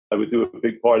I would do a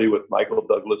big party with Michael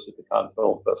Douglas at the Cannes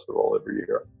Film Festival every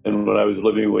year. And when I was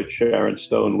living with Sharon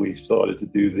Stone, we started to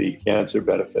do the cancer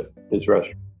benefit, his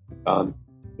restaurant,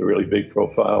 the really big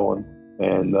profile one.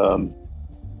 And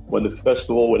when the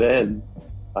festival would end,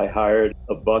 I hired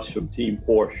a bus from Team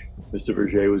Porsche. Mr.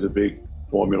 Verger was a big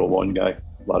Formula One guy.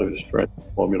 A lot of his friends,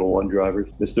 Formula One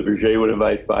drivers. Mr. Verger would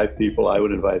invite 5 people. I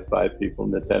would invite 5 people.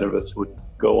 And the 10 of us would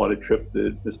go on a trip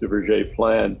that Mr. Verger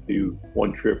planned to.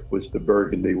 One trip was to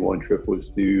Burgundy. One trip was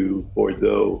to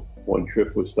Bordeaux. One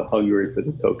trip was to Hungary for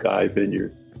the Tokai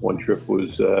Vineyard. One trip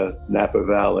was Napa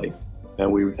Valley.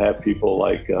 And we would have people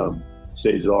like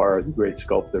César, the great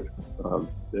sculptor.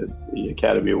 The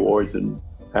Academy Awards in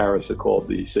Paris are called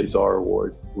the César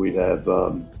Award. We'd have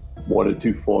 1 or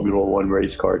 2 Formula One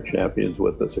race car champions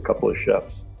with us, a couple of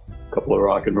chefs, a couple of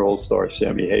rock and roll stars,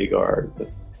 Sammy Hagar.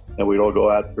 And we'd all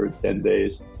go out for 10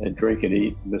 days and drink and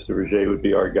eat. Mr. Verger would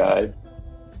be our guide.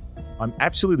 I'm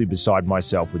absolutely beside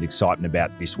myself with excitement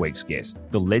about this week's guest,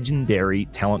 the legendary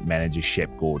talent manager Shep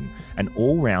Gordon, an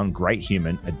all-round great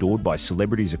human adored by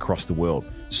celebrities across the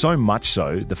world. So much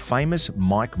so, the famous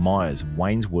Mike Myers of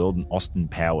Wayne's World and Austin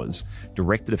Powers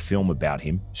directed a film about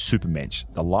him, Supermensch,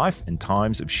 the life and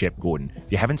times of Shep Gordon.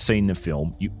 If you haven't seen the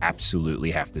film, you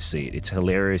absolutely have to see it. It's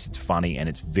hilarious, it's funny, and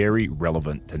it's very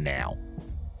relevant to now.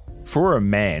 For a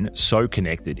man so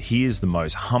connected, he is the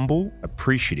most humble,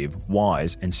 appreciative,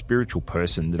 wise, and spiritual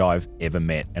person that I've ever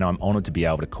met, and I'm honoured to be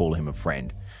able to call him a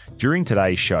friend. During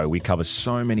today's show, we cover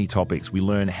so many topics. We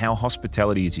learn how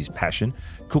hospitality is his passion,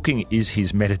 cooking is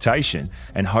his meditation,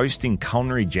 and hosting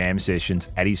culinary jam sessions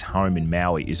at his home in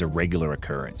Maui is a regular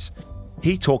occurrence.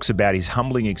 He talks about his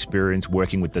humbling experience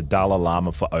working with the Dalai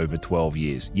Lama for over 12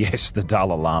 years. Yes, the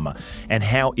Dalai Lama. And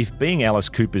how if being Alice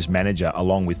Cooper's manager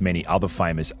along with many other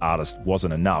famous artists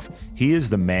wasn't enough, he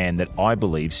is the man that I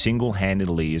believe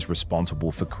single-handedly is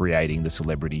responsible for creating the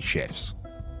celebrity chefs.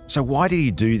 So why did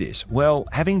he do this? Well,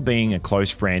 having been a close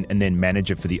friend and then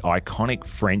manager for the iconic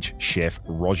French chef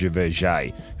Roger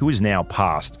Verger, who is now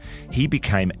passed, he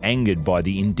became angered by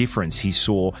the indifference he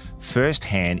saw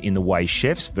firsthand in the way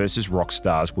chefs versus rock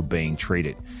stars were being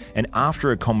treated. And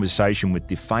after a conversation with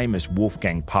the famous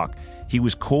Wolfgang Puck, he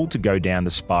was called to go down to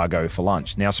Spargo for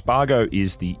lunch. Now, Spargo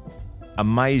is the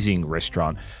amazing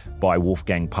restaurant by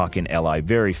Wolfgang Puck in LA,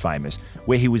 very famous,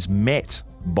 where he was met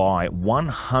by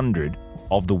 100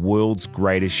 of the world's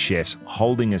greatest chefs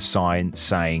holding a sign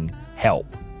saying, "Help."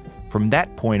 From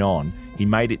that point on, he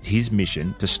made it his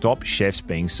mission to stop chefs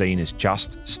being seen as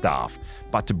just staff,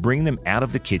 but to bring them out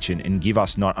of the kitchen and give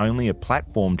us not only a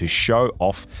platform to show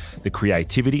off the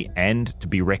creativity and to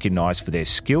be recognized for their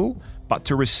skill, but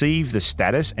to receive the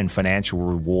status and financial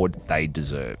reward they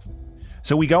deserve.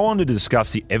 So we go on to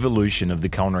discuss the evolution of the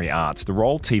culinary arts, the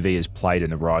role TV has played in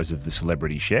the rise of the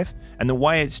celebrity chef, and the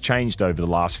way it's changed over the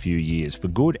last few years, for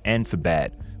good and for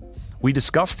bad. We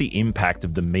discuss the impact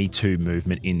of the Me Too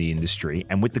movement in the industry,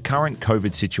 and with the current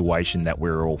COVID situation that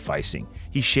we're all facing.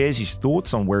 He shares his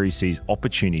thoughts on where he sees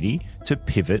opportunity to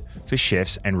pivot for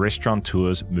chefs and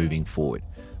restaurateurs moving forward.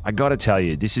 I gotta tell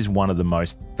you, this is one of the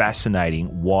most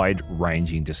fascinating,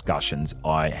 wide-ranging discussions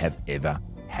I have ever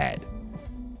had.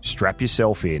 Strap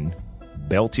yourself in,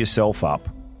 belt yourself up,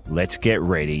 let's get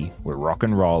ready, we're rock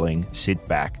and rolling, sit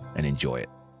back and enjoy it.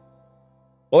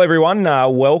 Well, everyone,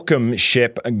 welcome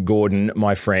Shep Gordon,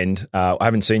 my friend. I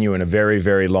haven't seen you in a very,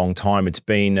 very long time. It's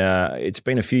been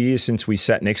a few years since we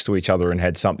sat next to each other and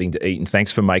had something to eat, and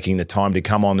thanks for making the time to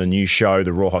come on the new show,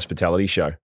 the Raw Hospitality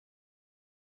Show.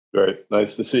 Great,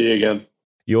 nice to see you again.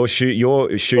 You're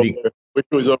shooting. Which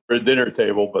was over a dinner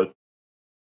table, but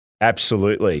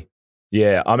absolutely.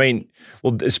 Yeah, I mean,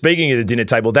 well, speaking of the dinner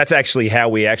table, that's actually how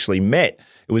we actually met.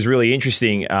 It was really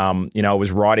interesting. I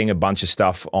was writing a bunch of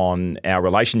stuff on our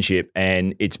relationship,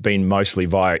 and it's been mostly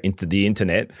via the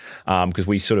internet because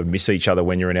we sort of miss each other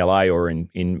when you're in LA or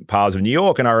in parts of New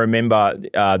York. And I remember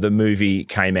the movie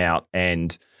came out,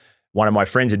 and one of my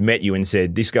friends had met you and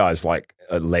said, "This guy's like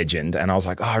a legend." And I was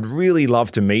like, "Oh, I'd really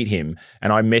love to meet him."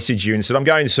 And I messaged you and said, "I'm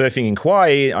going surfing in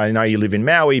Kauai. I know you live in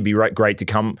Maui. It'd be great to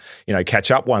come,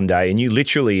 catch up one day." And you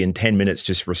literally in 10 minutes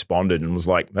just responded and was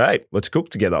like, "Hey, let's cook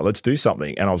together. Let's do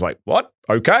something." And I was like, "What?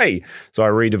 Okay." So I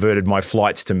rediverted my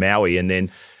flights to Maui, and then,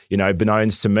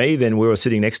 beknownst to me, then we were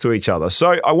sitting next to each other.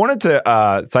 So I wanted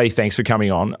to say thanks for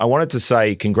coming on. I wanted to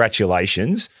say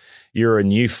congratulations. You're a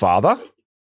new father.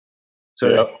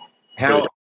 So yeah.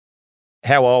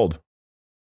 How old?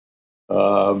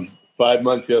 5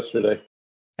 months yesterday.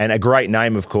 And a great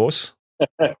name, of course.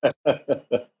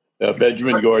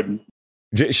 Benjamin Gordon.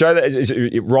 Show that. Is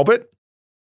it Robert?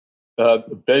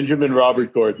 Benjamin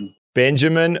Robert Gordon.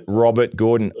 Benjamin Robert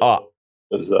Gordon. Oh.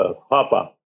 It was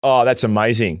Papa. Oh, that's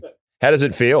amazing. How does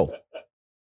it feel?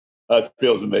 It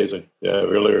feels amazing. Yeah,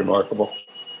 really remarkable.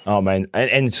 Oh, man.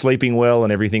 And sleeping well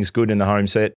and everything's good in the home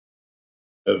set?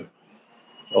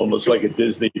 Almost like a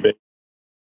Disney baby.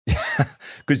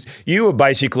 Because you were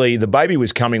basically, the baby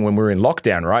was coming when we were in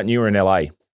lockdown, right? And you were in LA.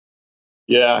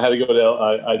 Yeah, I had to go to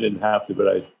LA. I didn't have to, but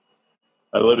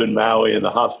I live in Maui and the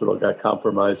hospital got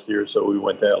compromised here, so we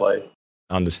went to LA.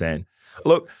 Understand.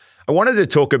 Look, I wanted to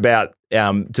talk about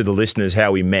to the listeners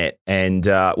how we met. And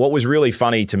what was really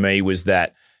funny to me was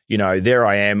that, there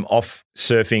I am off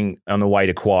surfing on the way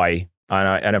to Kauai,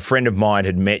 and a friend of mine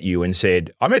had met you and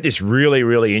said, I met this really,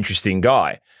 really interesting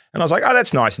guy. And I was like, oh,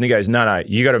 that's nice. And he goes, no,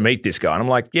 you got to meet this guy. And I'm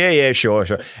like, yeah, sure.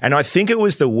 And I think it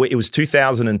was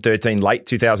 2013, late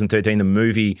 2013, the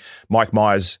movie Mike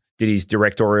Myers did his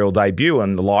directorial debut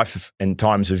on The Life and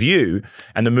Times of You.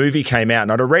 And the movie came out,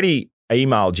 and I'd already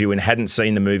emailed you and hadn't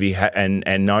seen the movie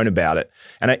and known about it.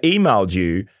 And I emailed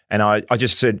you, and I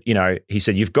just said, he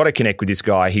said, you've got to connect with this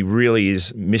guy. He really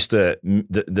is Mr.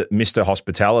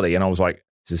 Hospitality. And I was like,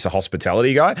 is this a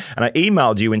hospitality guy? And I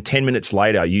emailed you, and 10 minutes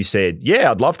later you said,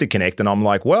 yeah, I'd love to connect. And I'm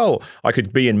like, well, I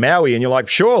could be in Maui. And you're like,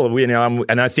 sure.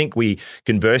 And I think we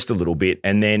conversed a little bit.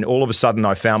 And then all of a sudden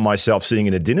I found myself sitting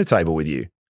at a dinner table with you.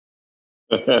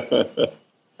 Yeah.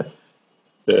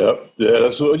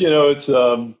 That's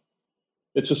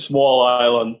it's a small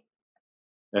island,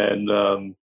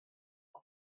 and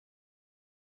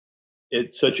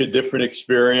it's such a different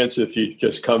experience if you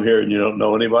just come here and you don't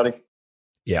know anybody.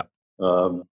 Yeah.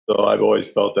 So I've always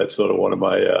felt that's sort of one of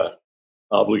my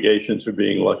obligations for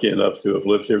being lucky enough to have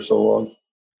lived here so long.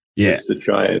 Yeah. Is to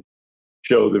try and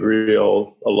show the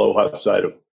real aloha side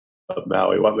of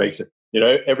Maui. What makes it,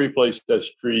 every place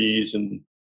has trees and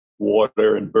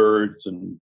water and birds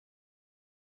and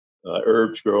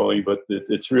herbs growing, but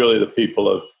it's really the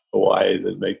people of Hawaii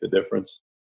that make the difference.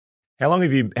 How long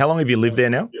have you lived there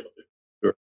now?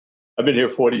 Sure. I've been here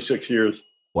 46 years.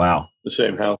 Wow. The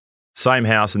same house. Same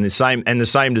house and the same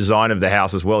design of the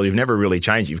house as well. You've never really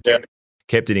changed. You've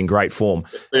kept it in great form.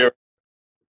 Yeah.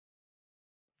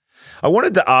 I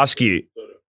wanted to ask you,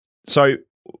 so,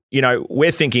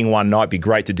 we're thinking one night it'd be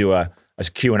great to do a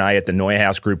Q&A at the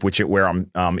Neuhaus Group, where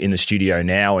I'm in the studio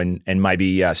now, and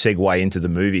maybe segue into the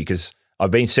movie, because I've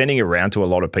been sending it around to a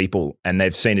lot of people and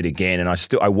they've seen it again. And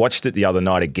I watched it the other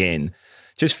night again,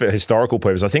 just for historical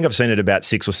purposes. I think I've seen it about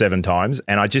 6 or 7 times,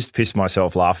 and I just pissed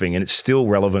myself laughing, and it's still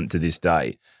relevant to this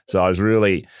day. So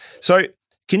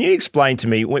can you explain to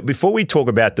me, before we talk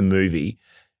about the movie,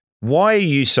 why are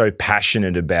you so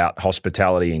passionate about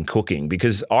hospitality and cooking?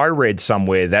 Because I read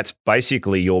somewhere that's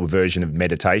basically your version of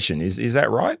meditation. Is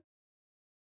that right?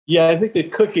 Yeah, I think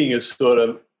that cooking is sort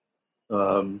of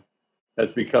has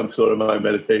become sort of my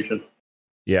meditation.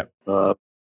 Yeah.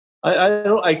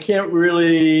 I can't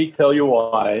really tell you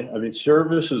why. I mean,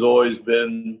 service has always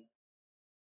been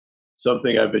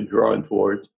something I've been drawn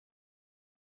towards.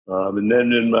 And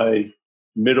then in my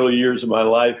middle years of my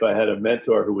life, I had a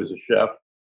mentor who was a chef.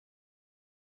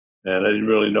 And I didn't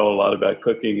really know a lot about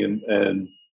cooking. And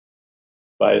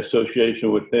by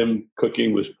association with him,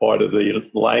 cooking was part of the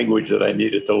language that I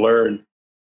needed to learn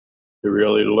to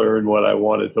really learn what I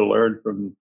wanted to learn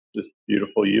from this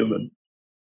beautiful human.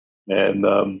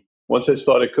 And once I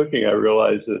started cooking, I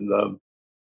realized that,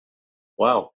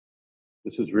 wow,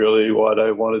 this is really what I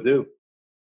want to do.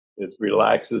 It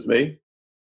relaxes me.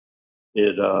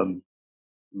 It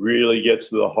really gets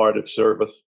to the heart of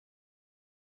service.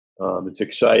 It's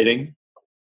exciting.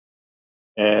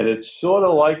 And it's sort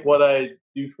of like what I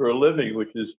do for a living,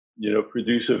 which is,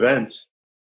 produce events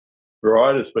for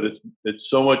artists. But it's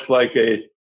so much like in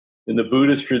the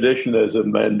Buddhist tradition, there's a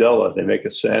mandala. They make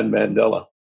a sand mandala.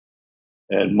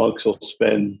 And monks will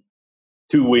spend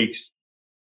 2 weeks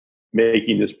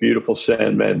making this beautiful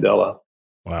sand mandala.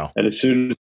 Wow. And as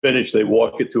soon as it's finished, they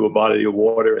walk it to a body of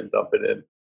water and dump it in.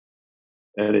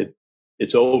 And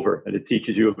it's over, and it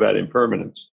teaches you about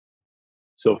impermanence.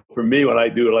 So for me, when I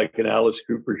do like an Alice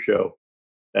Cooper show,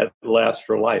 that lasts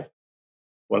for life.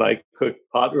 When I cook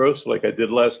pot roast like I did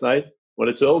last night, when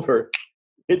it's over,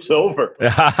 it's over.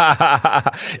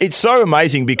 It's so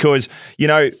amazing because,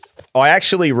 I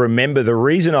actually remember the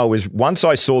reason once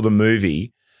I saw the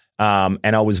movie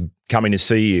and I was coming to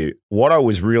see you, what I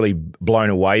was really blown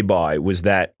away by was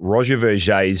that Roger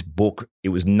Verget's book, it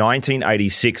was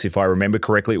 1986, if I remember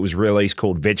correctly, it was released,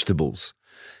 called Vegetables.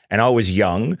 And I was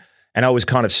young. And I was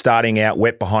kind of starting out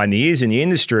wet behind the ears in the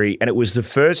industry. And it was the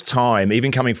first time,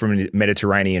 even coming from a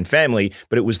Mediterranean family,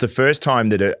 but it was the first time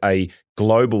that a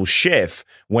global chef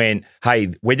went,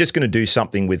 hey, we're just going to do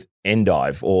something with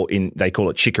endive, or they call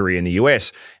it chicory in the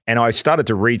US. And I started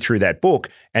to read through that book.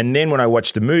 And then when I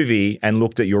watched the movie and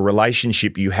looked at your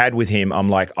relationship you had with him, I'm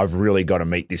like, I've really got to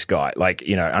meet this guy. Like,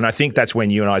 and I think that's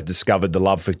when you and I discovered the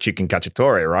love for chicken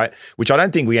cacciatore, right? Which I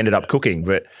don't think we ended up cooking,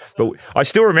 but I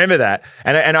still remember that.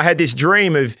 And I had this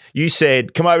dream of, you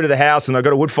said, come over to the house and I've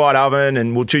got a wood-fired oven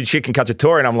and we'll do chicken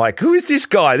cacciatore. And I'm like, who is this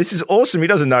guy? This is awesome. He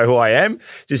doesn't know who I am.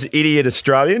 Just idiot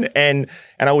Australian. And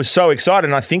I was so excited.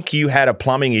 And I think you had a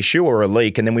plumbing issue or a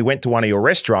leak. And then we went to one of your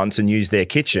restaurants and used their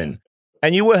kitchen.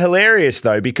 And you were hilarious,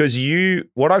 though, because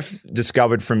what I've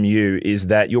discovered from you is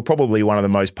that you're probably one of the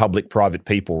most public, private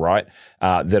people, right,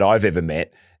 that I've ever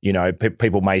met.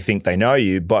 People may think they know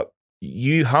you, but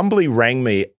you humbly rang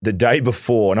me the day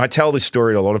before. And I tell this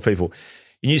story to a lot of people.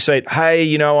 And you said,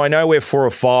 hey, I know we're 4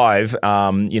 or 5,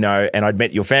 and I'd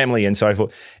met your family and so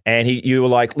forth. And you were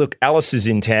like, look, Alice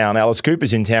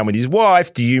Cooper's in town with his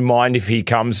wife. Do you mind if he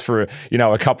comes for,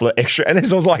 a couple of extra? And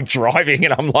this was like driving.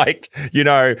 And I'm like,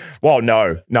 well,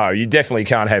 no, you definitely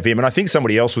can't have him. And I think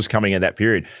somebody else was coming at that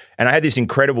period. And I had this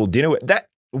incredible dinner.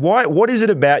 What is it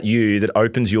about you that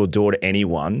opens your door to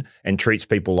anyone and treats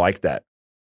people like that?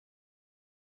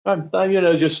 I'm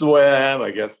just the way I am,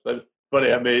 I guess. But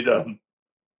funny, I made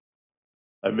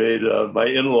my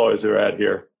in-laws are out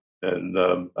here, and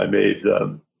I made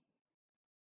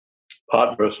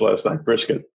pot roast last night,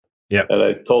 brisket. Yeah. And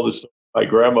I told this to my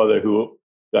grandmother, who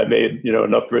I made,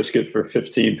 enough brisket for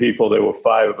 15 people. There were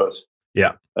 5 of us.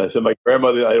 Yeah. And so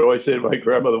I'd always say to my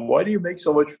grandmother, why do you make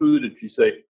so much food? And she'd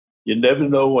say, you never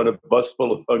know when a bus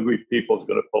full of hungry people is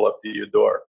going to pull up to your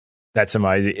door. That's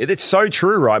amazing. It's so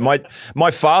true, right?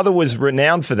 My father was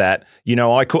renowned for that. I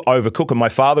overcook, and my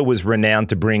father was renowned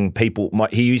to bring people.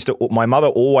 My mother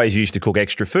always used to cook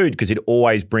extra food because he'd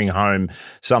always bring home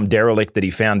some derelict that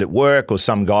he found at work, or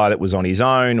some guy that was on his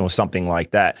own, or something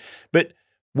like that. But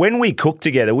when we cooked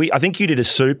together, I think you did a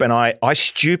soup, and I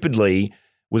stupidly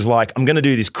was like, I'm going to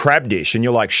do this crab dish, and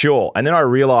you're like, sure. And then I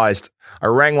realized. I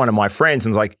rang one of my friends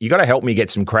and was like, you got to help me get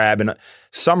some crab. And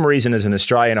some reason as an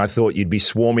Australian, I thought you'd be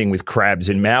swarming with crabs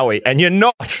in Maui, and you're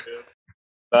not.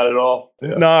 Not at all.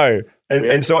 Yeah. No.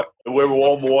 And so we're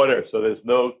warm water. So there's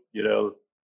no,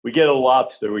 we get a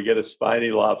lobster, we get a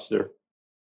spiny lobster.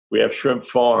 We have shrimp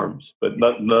farms, but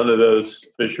none of those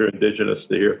fish are indigenous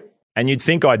to here. And you'd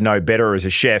think I'd know better as a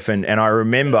chef. And I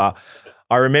remember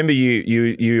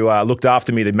you looked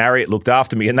after me, the Marriott looked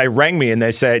after me, and they rang me and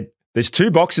they said, there's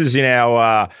 2 boxes in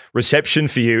our reception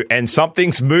for you, and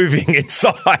something's moving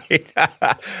inside.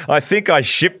 I think I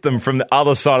shipped them from the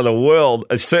other side of the world.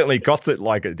 It certainly cost it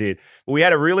like it did. But we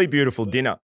had a really beautiful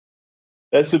dinner.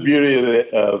 That's the beauty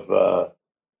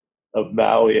of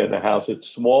Maui and the house. It's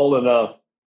small enough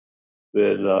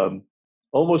that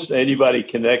almost anybody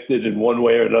connected in one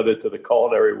way or another to the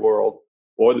culinary world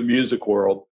or the music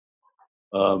world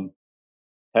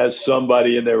has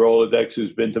somebody in their Rolodex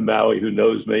who's been to Maui who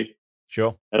knows me.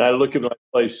 Sure. And I look at my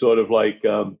place sort of like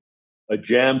a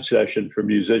jam session for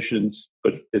musicians,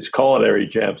 but it's culinary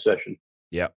jam session.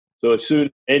 Yeah. So as soon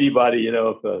as anybody,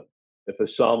 if a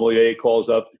sommelier calls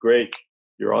up, great,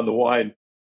 you're on the wine.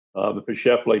 If a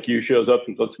chef like you shows up,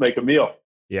 let's make a meal.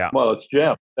 Yeah. Come on, let's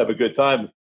jam, have a good time.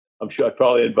 I'm sure I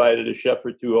probably invited a chef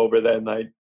or 2 over that night,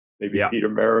 maybe Peter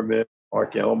Merriman,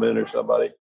 Mark Ellman, or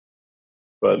somebody.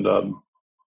 But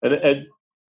and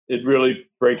it really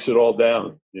breaks it all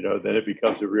down, then it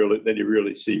becomes then you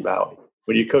really see Maui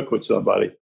when you cook with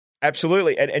somebody.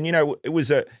 Absolutely. And it was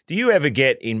do you ever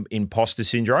get imposter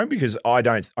syndrome? Because I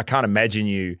can't imagine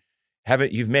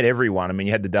you've met everyone. I mean,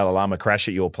 you had the Dalai Lama crash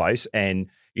at your place, and,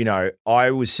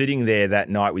 I was sitting there that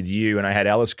night with you, and I had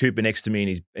Alice Cooper next to me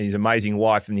and his amazing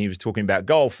wife, and he was talking about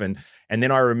golf. And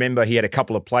then I remember he had a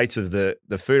couple of plates of the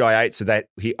food I ate, so that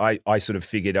I sort of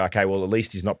figured, okay, well, at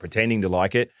least he's not pretending to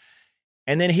like it.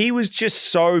 And then he was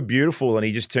just so beautiful, and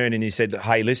he just turned and he said,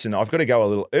 hey, listen, I've got to go a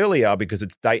little earlier because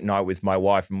it's date night with my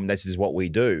wife, and this is what we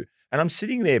do. And I'm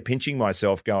sitting there pinching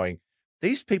myself going,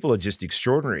 these people are just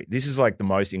extraordinary. This is like the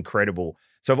most incredible.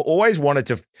 So I've always wanted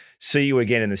to see you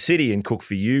again in the city and cook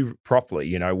for you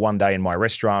properly, one day in my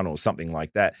restaurant or something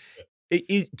like that.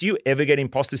 Do you ever get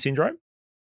imposter syndrome?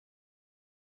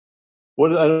 I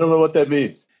don't know what that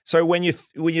means. So when you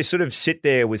sort of sit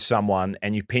there with someone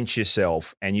and you pinch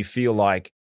yourself and you feel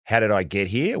like, how did I get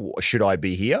here? Should I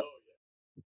be here?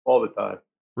 All the time.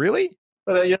 Really?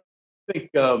 But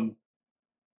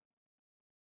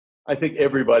I think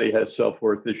everybody has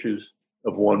self-worth issues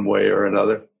of one way or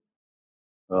another.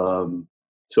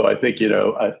 So I think,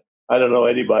 I don't know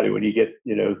anybody when you get,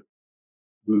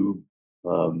 who,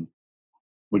 when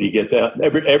you get that,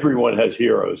 everyone has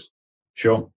heroes.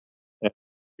 Sure.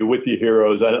 with your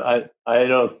heroes. I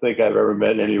don't think I've ever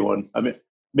met anyone. I mean,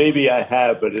 maybe I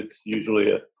have, but it's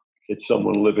usually it's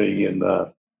someone living in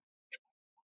an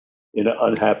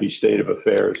unhappy state of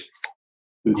affairs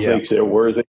who thinks they're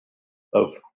worthy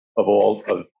of all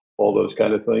those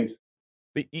kind of things.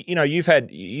 But you've had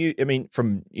I mean,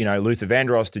 from Luther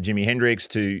Vandross to Jimi Hendrix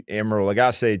to Emeril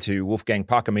Lagasse to Wolfgang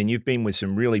Puck. I mean, you've been with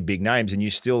some really big names, and you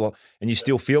still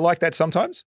feel like that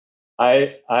sometimes.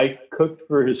 I cooked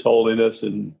for His Holiness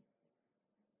in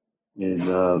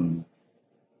on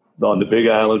the Big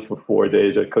Island for 4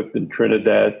 days. I cooked in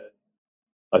Trinidad.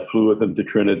 I flew with him to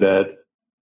Trinidad.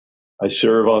 I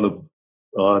serve I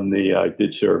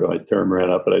did serve. My term ran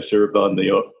up, but I served on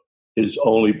his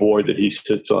only board that he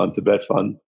sits on, Tibet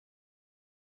Fund.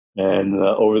 And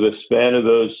over the span of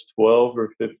those 12 or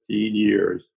 15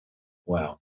 years,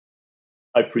 wow,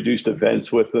 I produced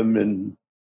events with him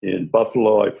in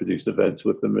Buffalo. I produced events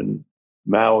with him in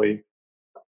Maui.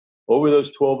 Over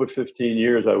those 12 or 15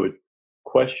 years,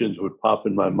 questions would pop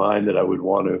in my mind that I would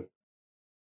want to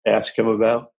ask him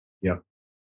about. Yeah.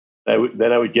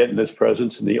 Then I would get in his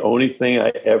presence, and the only thing I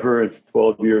ever in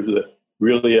 12 years that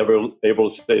really ever able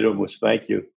to say to him was thank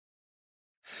you.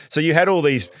 So you have all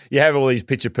these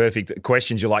picture perfect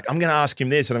questions. You're like, I'm going to ask him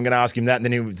this and I'm going to ask him that. And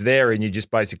then he was there and you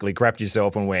just basically crapped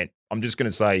yourself and went, I'm just going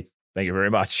to say, thank you very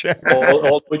much.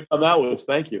 all that would come out was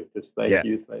thank you. Just thank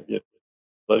you.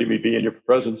 Letting me be in your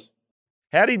presence.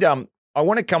 How did, I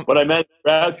want to come. When I met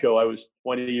Groucho, I was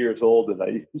 20 years old and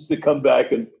I used to come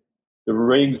back and the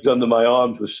rings under my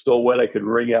arms were so wet I could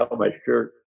wring out my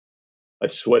shirt. I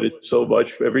sweated so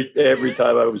much every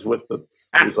time I was with them.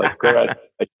 It was like, God.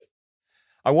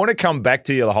 I want to come back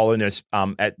to Your Holiness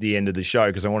at the end of the show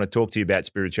because I want to talk to you about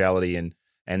spirituality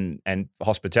and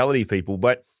hospitality people.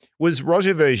 But was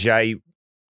Roger Verger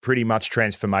pretty much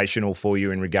transformational for you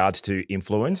in regards to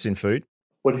influence in food?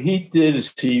 What he did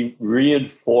is he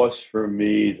reinforced for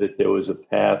me that there was a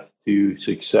path to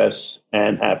success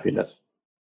and happiness.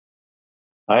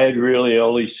 I had really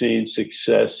only seen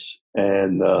success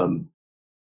and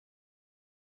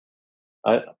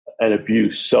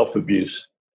abuse, self-abuse.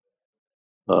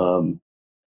 The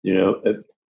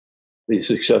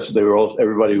success,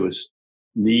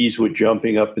 knees were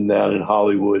jumping up and down in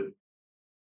Hollywood,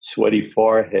 sweaty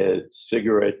forehead,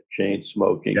 cigarette chain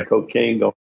smoking, cocaine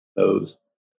going nose,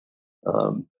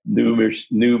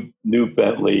 new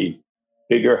Bentley,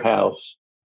 bigger house,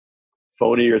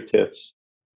 phonier tits.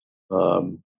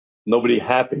 Nobody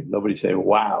happy. Nobody saying,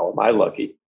 wow, am I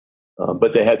lucky?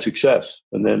 But they had success.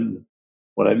 And then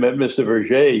when I met Mr.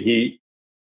 Verger, he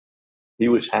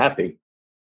was happy.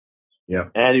 Yeah.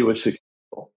 And he was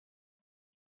successful.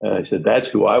 And I said, that's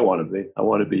who I want to be. I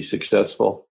want to be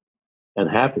successful and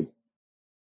happy.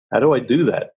 How do I do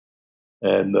that?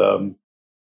 And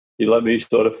he let me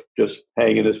sort of just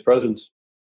hang in his presence.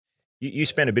 You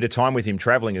spent a bit of time with him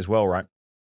traveling as well, right?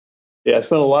 Yeah, I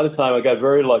spent a lot of time. I got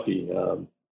very lucky.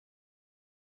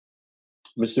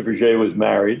 Mr. Verger was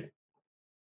married.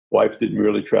 Wife didn't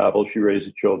really travel. She raised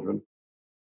the children.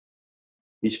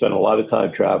 He spent a lot of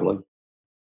time traveling.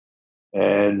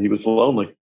 And he was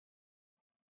lonely.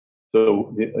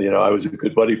 So, I was a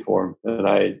good buddy for him and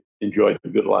I enjoyed the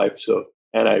good life.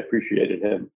 And I appreciated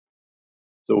him.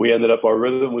 So we ended up, our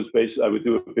rhythm was I would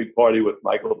do a big party with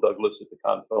Michael Douglas at the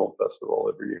Cannes Film Festival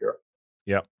every year.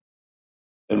 Yeah.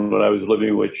 And when I was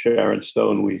living with Sharon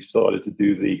Stone, we started to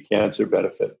do the cancer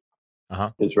benefit.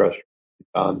 His restaurant,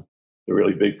 the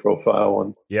really big profile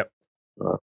one. Yep.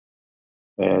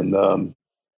 And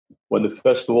when the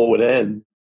festival would end,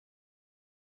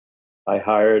 I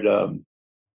hired a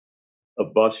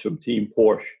bus from Team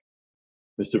Porsche.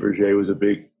 Mr. Verger was a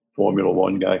big Formula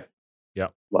One guy. Yeah.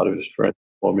 A lot of his friends,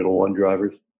 Formula One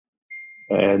drivers.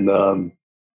 And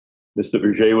Mr.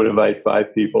 Verger would invite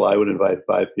 5 people. I would invite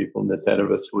 5 people. And the 10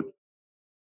 of us would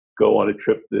go on a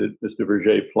trip that Mr.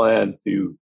 Verger planned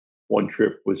to. One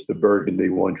trip was to Burgundy.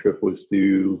 One trip was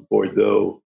to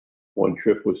Bordeaux. One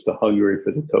trip was to Hungary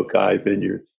for the Tokai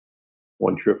vineyards.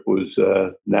 One trip was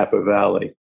Napa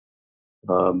Valley.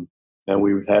 And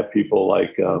we would have people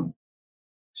like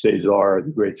César,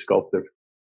 the great sculptor.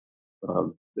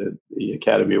 The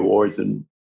Academy Awards in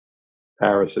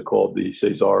Paris are called the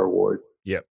César Awards.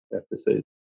 Yep. I have to say,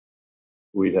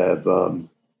 we'd have 1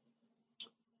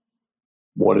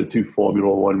 or 2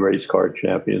 Formula One race car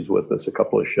champions with us, a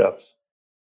couple of chefs,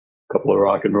 a couple of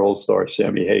rock and roll stars,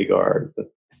 Sammy Hagar,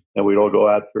 and we'd all go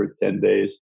out for 10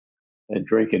 days and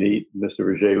drink and eat. Mr.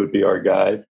 Verger would be our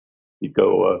guide. He'd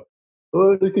go,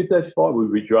 oh, look at that farm.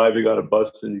 We'd be driving on a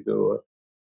bus and he'd go,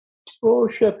 oh,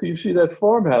 Shep, do you see that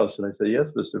farmhouse? And I said, yes,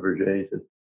 Mr. Verger. He said,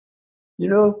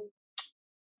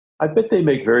 I bet they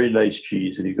make very nice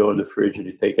cheese. And you go in the fridge and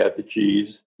you take out the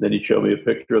cheese. Then he'd show me a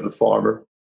picture of the farmer.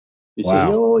 He'd say,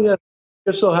 Wow. oh, yeah,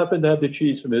 just so happened to have the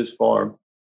cheese from his farm.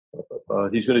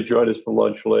 He's going to join us for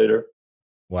lunch later.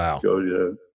 Wow.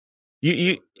 Go,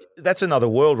 You that's another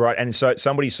world, right? And so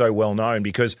somebody's so well known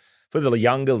because for the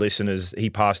younger listeners, he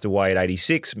passed away at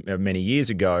 86 many years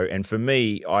ago. And for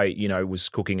me, I was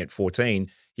cooking at 14.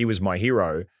 He was my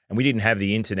hero. And we didn't have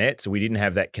the internet, so we didn't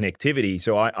have that connectivity.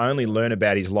 So I only learn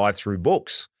about his life through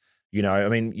books. I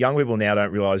mean, young people now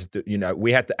don't realize that,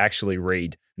 we have to actually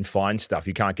read and find stuff.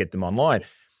 You can't get them online.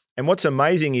 And what's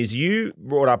amazing is you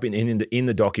brought up in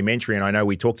the documentary, and I know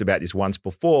we talked about this once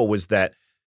before, was that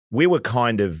we were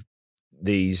kind of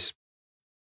these,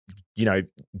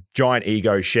 giant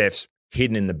ego chefs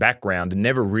hidden in the background and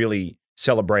never really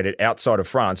celebrated outside of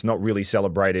France, not really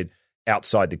celebrated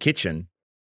outside the kitchen.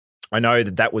 I know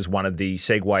that was one of the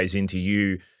segues into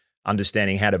you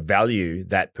understanding how to value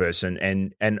that person.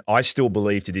 And I still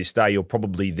believe to this day, you're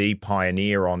probably the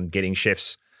pioneer on getting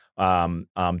chefs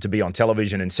to be on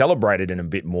television and celebrated in a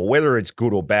bit more, whether it's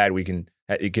good or bad.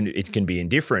 It can be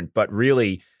indifferent, but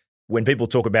really, when people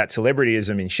talk about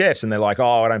celebrityism in chefs and they're like,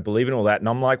 oh, I don't believe in all that. And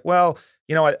I'm like, well,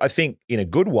 I think in a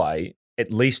good way,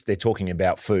 at least they're talking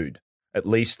about food. At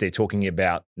least they're talking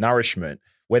about nourishment,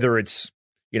 whether it's,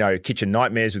 Kitchen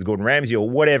Nightmares with Gordon Ramsay or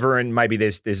whatever. And maybe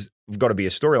there's got to be a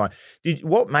storyline.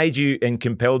 What made you and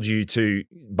compelled you to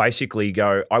basically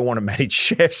go, I want to manage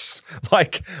chefs?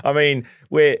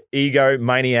 We're ego,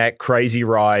 maniac, crazy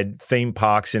ride, theme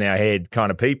parks in our head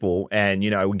kind of people. And,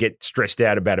 we get stressed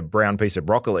out about a brown piece of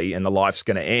broccoli and the life's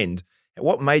going to end.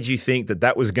 What made you think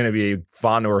that was going to be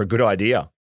fun or a good idea?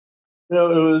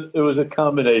 It was a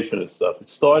combination of stuff. It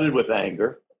started with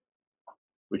anger,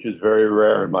 which is very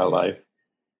rare in my life.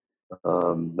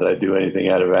 That I do anything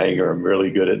out of anger. I'm really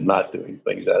good at not doing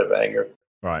things out of anger.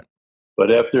 Right.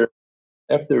 But after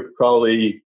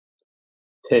probably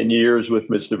 10 years with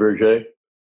Mr. Berger,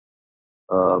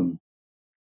 a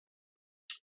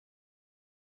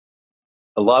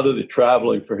lot of the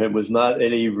traveling for him was not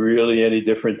really any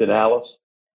different than Alice.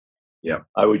 Yeah.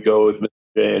 I would go with Mr.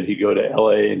 Berger and he'd go to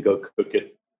LA and go cook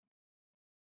at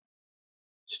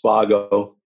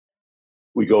Spago.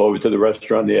 We go over to the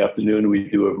restaurant in the afternoon. We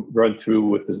do a run through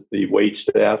with the wait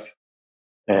staff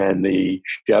and the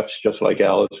chefs, just like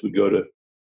Alice would go to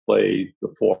play the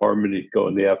form, and he'd go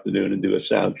in the afternoon and do a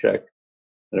sound check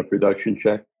and a production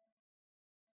check.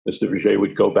 Mr. Berger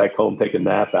would go back home, take a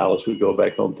nap. Alice would go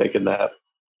back home, take a nap.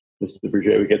 Mr.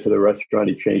 Berger would get to the restaurant.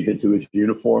 He'd change into his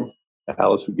uniform.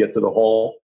 Alice would get to the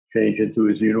hall, change into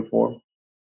his uniform.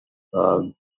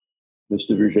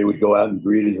 Mr. Berger would go out and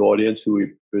greet his audience, who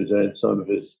would present some of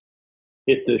his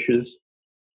hit dishes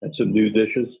and some new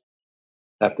dishes.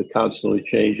 Have to constantly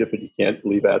change it, but you can't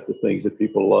leave out the things that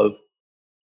people love,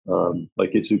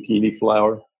 like his zucchini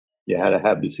flour. You had to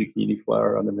have the zucchini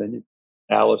flour on the menu.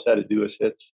 Alice had to do his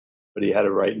hits, but he had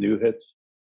to write new hits.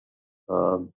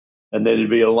 And then there'd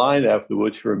be a line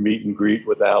afterwards for a meet and greet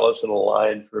with Alice and a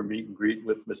line for a meet and greet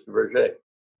with Mr. Berger.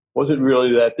 Wasn't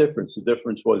really that difference. The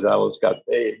difference was Alice got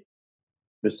paid.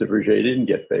 Mr. Berger didn't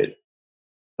get paid.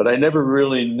 But I never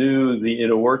really knew the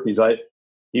inner workings.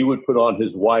 He would put on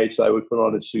his whites, I would put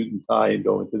on a suit and tie and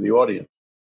go into the audience.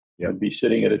 Yeah. And be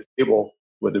sitting at a table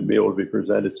where the meal would be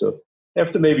presented. So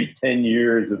after maybe 10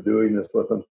 years of doing this with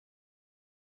him,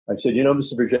 I said,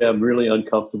 Mr. Berger, I'm really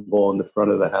uncomfortable in the front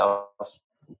of the house.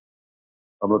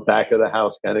 I'm a back of the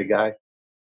house kind of guy.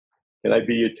 Can I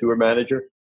be your tour manager?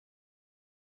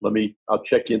 I'll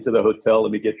check you into the hotel.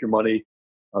 Let me get your money.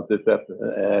 I'll do that.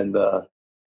 And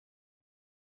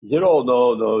he said, oh,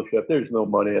 no, Shep, there's no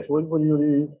money. I said, what do you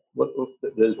need? What,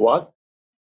 there's what?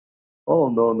 Oh,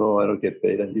 no, I don't get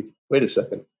paid. And wait a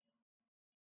second.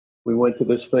 We went to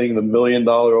this thing, the $1 million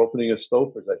opening of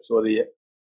Stouffer's. I saw the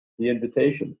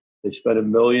invitation. They spent $1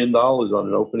 million on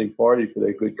an opening party for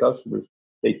their good customers.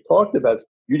 They talked about,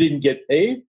 you didn't get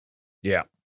paid? Yeah.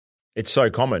 It's so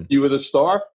common. You were the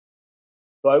star?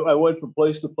 So I went from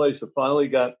place to place. I finally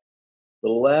got the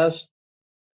last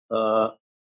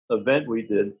event we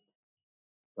did.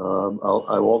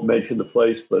 I won't mention the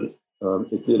place, but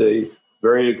it did a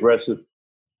very aggressive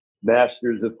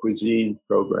Masters of Cuisine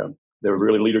program. They were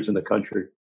really leaders in the country.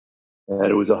 And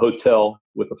it was a hotel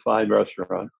with a fine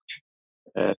restaurant.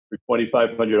 And for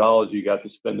 $2,500, you got to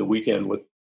spend the weekend with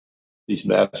these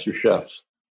master chefs.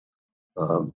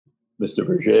 Mr.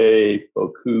 Berger,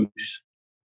 Bocuse,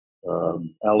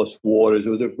 Alice Waters. It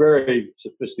was a very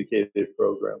sophisticated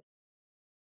program.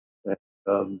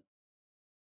 And,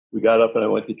 we got up and I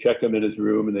went to check him in his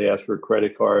room, and they asked for a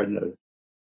credit card.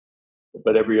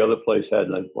 But every other place had,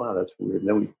 and I, wow, that's weird. And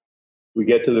then We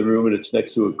get to the room and it's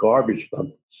next to a garbage dump.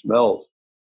 It smells.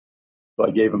 So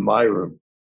I gave him my room.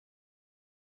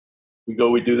 We go,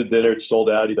 we do the dinner. It's sold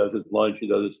out. He does his lunch. He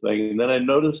does his thing. And then I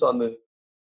notice on the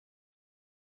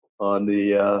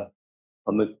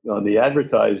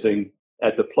advertising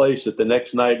at the place that the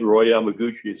next night Roy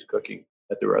Yamaguchi is cooking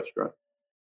at the restaurant.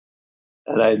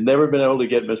 And I had never been able to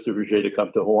get Mr. Verger to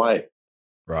come to Hawaii.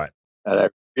 Right. And I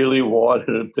really wanted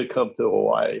him to come to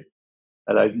Hawaii.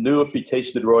 And I knew if he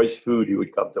tasted Roy's food, he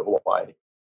would come to Hawaii.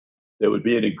 There would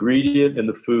be an ingredient in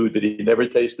the food that he never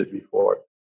tasted before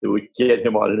that would get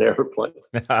him on an airplane.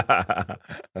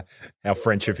 How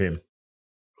French of him.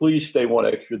 Please stay one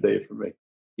extra day for me.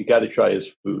 You got to try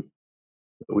his food.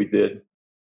 So we did.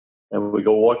 And we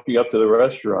go walking up to the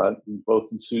restaurant,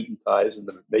 both in suit and ties, and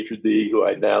the maitre d', who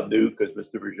I now knew because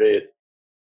Mr. Verger had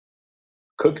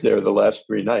cooked there the last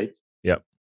 3 nights. Yep.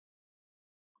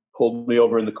 Pulled me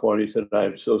over in the corner. He said, "I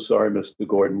am so sorry, Mr.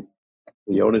 Gordon.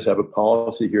 The owners have a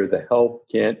policy here. The help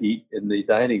can't eat in the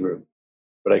dining room,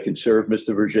 but I can serve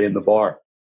Mr. Verger in the bar."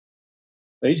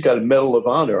 Now, he's got a Medal of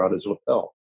Honor on his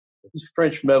lapel. He's a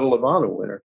French Medal of Honor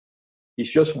winner.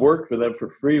 He's just worked for them for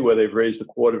free where they've raised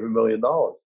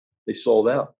 $250,000. They sold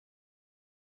out.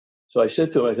 So I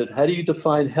said to him, I said, "How do you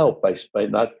define help? By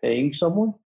not paying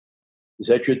someone? Is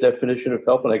that your definition of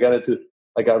help?" And I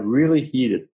got really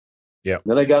heated. Yeah.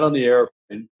 Then I got on the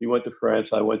airplane. He went to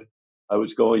France. I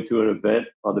was going to an event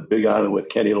on the Big Island with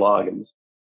Kenny Loggins.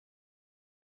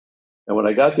 And when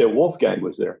I got there, Wolfgang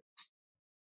was there.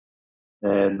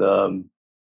 And,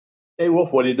 "Hey,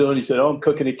 Wolf, what are you doing?" He said, "Oh, I'm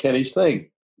cooking at Kenny's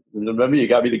thing. And remember, you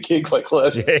got me the gig like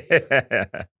last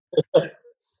Yeah.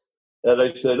 And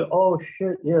I said, "Oh,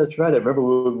 shit. Yeah, that's right. I remember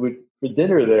we for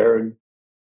dinner there." And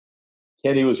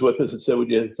Kenny was with us and said,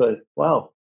 "Would you?" I said,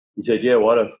 "Wow." He said, "Yeah,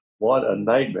 what a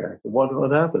nightmare." I said,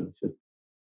 what happened? He said,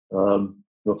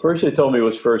 well, first they told me it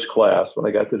was first class. When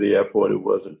I got to the airport, it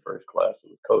wasn't first class.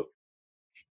 It was coach.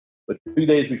 But 2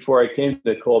 days before I came,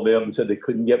 they called me up and said they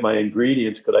couldn't get my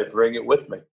ingredients. Could I bring it with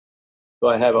me? So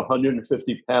I have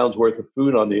 150 pounds worth of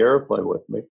food on the airplane with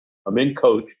me. I'm in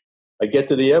coach. I get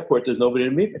to the airport. There's nobody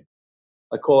to meet me.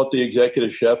 I call up the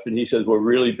executive chef, and he says, "We're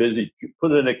really busy.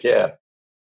 Put it in a cab."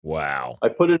 Wow. I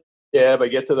put it in a cab. I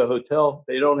get to the hotel.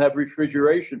 They don't have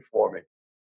refrigeration for me.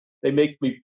 They make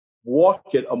me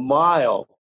walk it a mile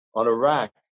on a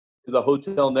rack to the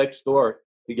hotel next door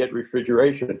to get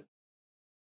refrigeration.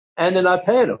 And they're not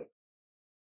paying them.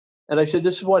 And I said,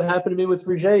 "This is what happened to me with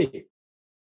Verger."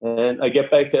 And I get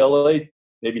back to LA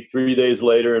maybe 3 days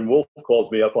later, and Wolf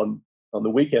calls me up on the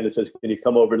weekend and says, "Can you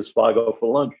come over to Spago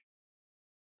for lunch?"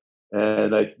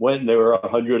 And I went, and there were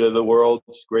 100 of the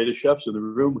world's greatest chefs in the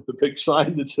room with a big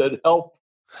sign that said, "Help."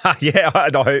 Yeah,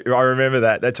 I remember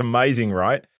that. That's amazing,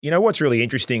 right? You know, what's really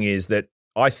interesting is that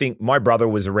I think my brother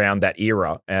was around that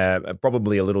era,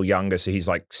 probably a little younger, so he's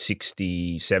like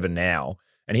 67 now,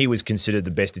 and he was considered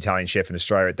the best Italian chef in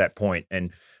Australia at that point.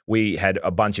 And we had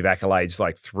a bunch of accolades,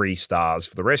 like 3 stars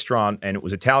for the restaurant, and it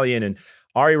was Italian. And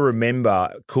I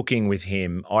remember cooking with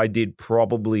him. I did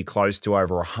probably close to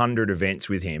over 100 events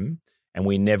with him, and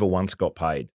we never once got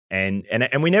paid. And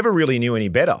we never really knew any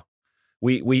better.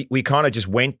 We kind of just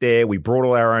went there. We brought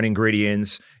all our own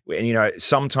ingredients, and you know,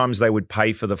 sometimes they would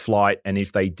pay for the flight, and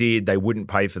if they did, they wouldn't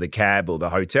pay for the cab or the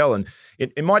hotel. And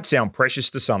it might sound precious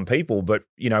to some people, but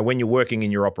you know, when you're working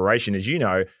in your operation, as you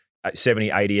know, 70,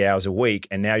 80 hours a week,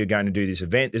 and now you're going to do this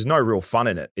event, there's no real fun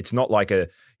in it. It's not like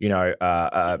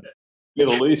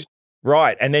Middle East.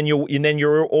 Right. And then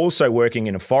you're also working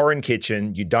in a foreign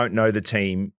kitchen. You don't know the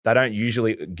team. They don't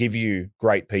usually give you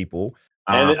great people.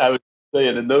 And I would say,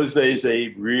 in those days, they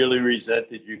really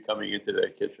resented you coming into their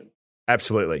kitchen.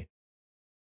 Absolutely.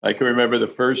 I can remember the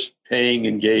first paying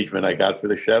engagement I got for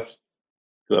the chefs.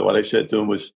 So what I said to them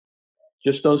was,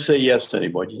 "Just don't say yes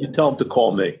anymore. You tell them to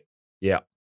call me." Yeah.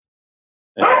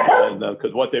 And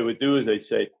because what they would do is they'd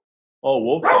say, "Oh,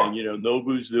 Wolfgang, you know,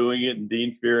 Nobu's doing it and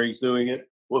Dean Fearing's doing it."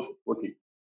 Wookie.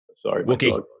 Sorry, my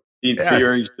dog. Dean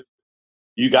Fearing's.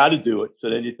 You got to do it. So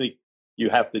then you think you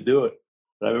have to do it.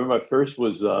 But I remember my first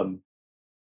was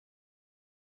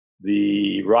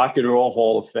the Rock and Roll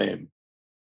Hall of Fame.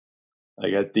 I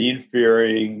got Dean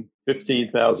Fearing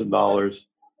 $15,000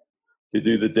 to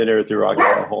do the dinner at the Rock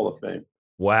and Roll Hall of Fame.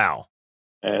 Wow.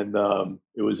 And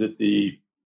it was at the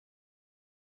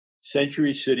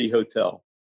Century City Hotel.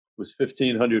 It was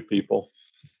 1,500 people.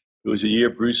 It was a year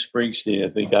Bruce Springsteen,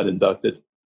 I think, got inducted.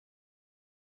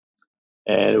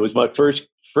 And it was my first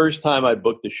time I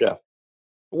booked a chef.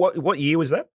 What year was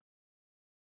that?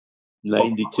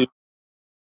 92.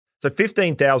 So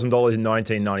 $15,000 in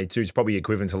 1992 is probably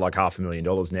equivalent to like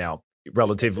 $500,000 now,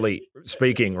 relatively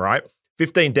speaking, right?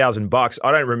 $15,000.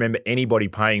 I don't remember anybody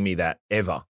paying me that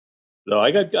ever. No,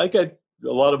 I got a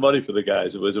lot of money for the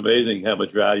guys. It was amazing how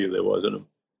much value there was in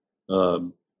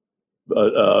them.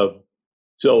 But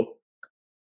so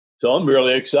I'm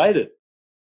really excited.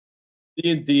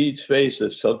 D&D's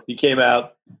faces. So he came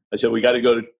out. I said, we got to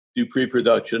go to do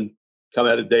pre-production. Come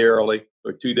out a day early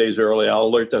or 2 days early. I'll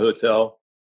alert the hotel.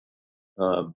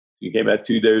 He came out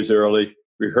 2 days early.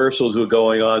 Rehearsals were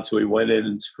going on, so we went in,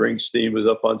 and Springsteen was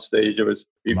up on stage. There was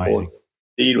people. Amazing.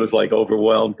 Dean was like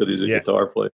overwhelmed because he's a guitar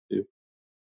player too.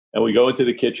 And we go into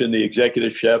the kitchen, the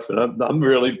executive chef, and I'm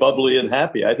really bubbly and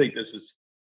happy. I think this is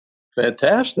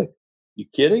fantastic. You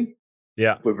kidding?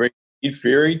 Yeah. We're bringing Dean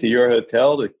Fearing to your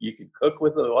hotel that you can cook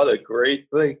with them. What a great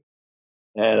thing.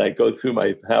 And I go through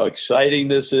how exciting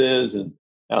this is and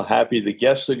how happy the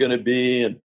guests are going to be.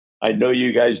 And I know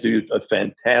you guys do a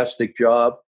fantastic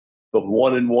job, but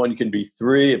 1 and 1 can be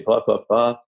 3 and blah, blah,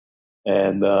 blah.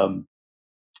 And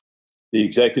the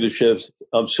executive chefs,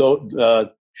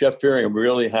 Chef Fearing, I'm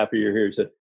really happy you're here. He said,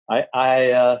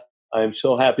 I'm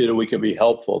so happy that we can be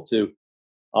helpful too.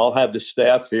 I'll have the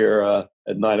staff here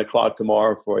at 9 o'clock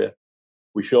tomorrow for you.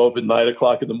 We show up at 9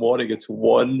 o'clock in the morning. It's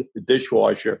 1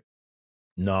 dishwasher.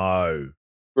 No.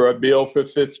 For a meal for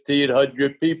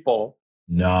 1,500 people.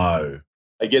 No.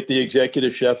 I get the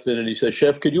executive chef in and he says,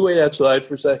 Chef, could you wait outside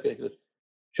for a second? I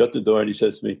shut the door and he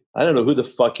says to me, I don't know who the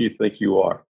fuck you think you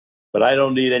are, but I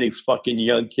don't need any fucking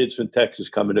young kids from Texas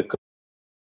coming to cook.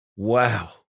 Wow.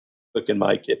 Cook in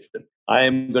my kitchen. I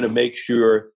am going to make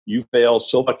sure you fail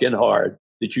so fucking hard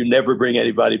that you never bring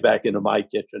anybody back into my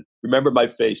kitchen. Remember my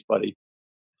face, buddy.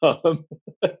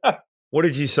 What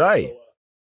did you say?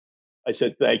 I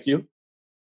said, thank you.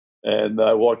 And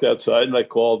I walked outside and I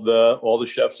called all the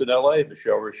chefs in LA,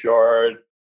 Michelle Richard,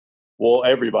 well,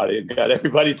 everybody, and got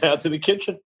everybody down to the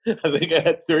kitchen. I think I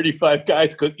had 35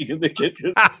 guys cooking in the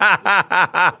kitchen.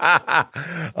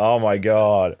 Oh my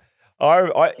God.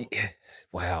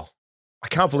 Wow. I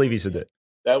can't believe you said that.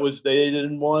 They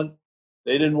didn't want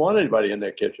anybody in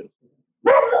their kitchen.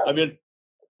 I mean,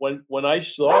 when I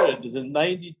started in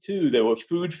 92, there were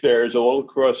food fairs all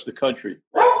across the country.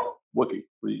 Wookie,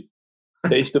 please.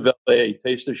 Taste of LA,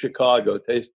 Taste of Chicago,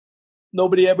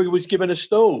 Nobody ever was given a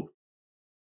stove.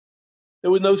 There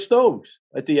were no stoves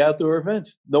at the outdoor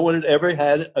events. No one had ever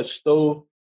had a stove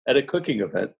at a cooking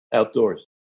event outdoors.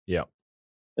 Yeah.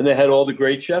 And they had all the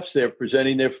great chefs there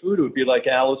presenting their food. It would be like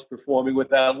Alice performing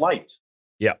without lights.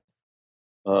 Yeah.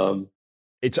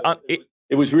 It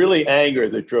was really anger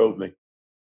that drove me.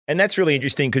 And that's really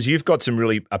interesting because you've got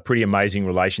pretty amazing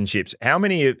relationships. I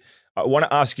want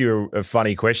to ask you a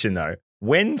funny question though.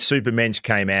 When Supermensch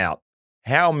came out,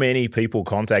 how many people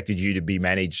contacted you to be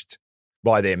managed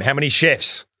by them? How many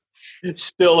chefs?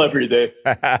 Still every day.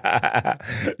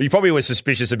 You probably were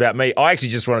suspicious about me. I actually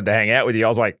just wanted to hang out with you. I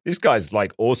was like, this guy's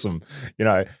like awesome, you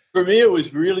know. For me, it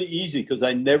was really easy because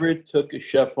I never took a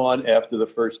chef on after the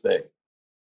first day.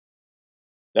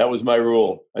 That was my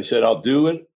rule. I said, I'll do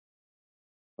it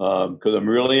because I'm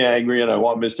really angry and I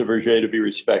want Mr. Verger to be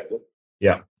respected.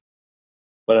 Yeah.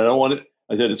 But I don't want it.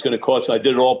 I said, it's going to cost. I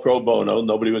did it all pro bono.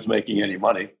 Nobody was making any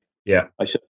money. Yeah. I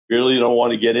said, I really don't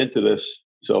want to get into this.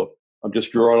 So I'm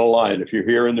just drawing a line. If you're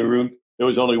here in the room, there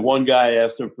was only one guy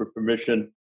asked him for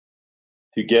permission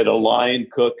to get a line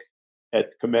cook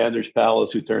at Commander's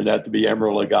Palace who turned out to be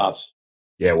Emeril Lagasse.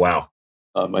 Yeah, wow.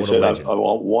 I said, I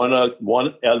want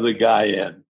one other guy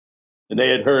in. And they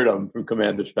had heard him from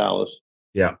Commander's Palace.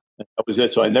 Yeah. And that was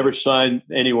it. So I never signed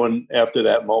anyone after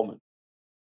that moment.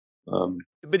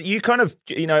 But you kind of,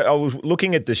 I was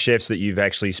looking at the chefs that you've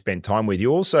actually spent time with.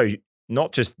 You also,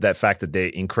 not just that fact that they're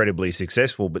incredibly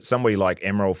successful, but somebody like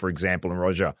Emeril, for example, and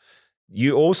Roger,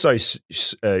 you also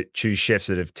choose chefs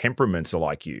that have temperaments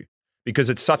like you because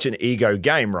it's such an ego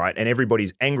game, right? And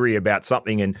everybody's angry about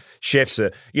something and chefs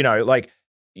are,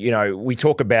 we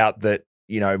talk about that,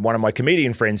 one of my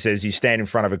comedian friends says you stand in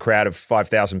front of a crowd of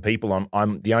 5,000 people.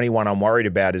 I'm the only one I'm worried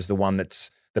about is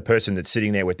the person that's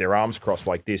sitting there with their arms crossed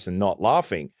like this and not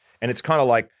laughing. And it's kind of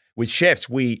like with chefs,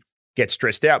 we get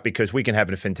stressed out because we can have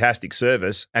a fantastic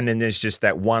service. And then there's just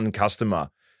that one customer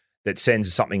that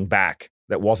sends something back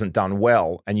that wasn't done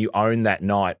well. And you own that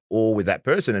night all with that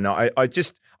person. And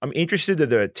I'm interested in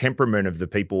the temperament of the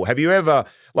people. Have you ever,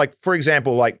 for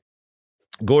example,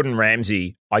 Gordon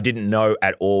Ramsay, I didn't know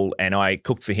at all. And I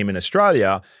cooked for him in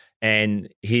Australia. And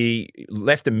he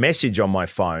left a message on my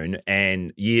phone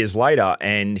and years later,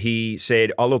 and he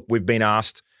said, oh, look, we've been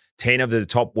asked, 10 of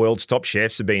the world's top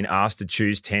chefs have been asked to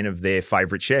choose 10 of their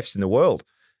favorite chefs in the world.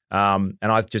 And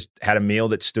I've just had a meal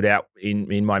that stood out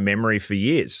in my memory for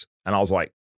years. And I was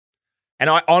like, and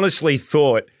I honestly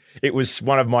thought it was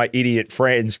one of my idiot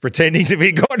friends pretending to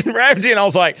be Gordon Ramsay. And I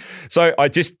was like,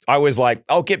 I was like,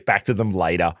 I'll get back to them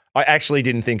later. I actually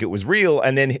didn't think it was real.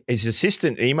 And then his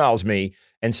assistant emails me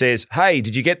and says, hey,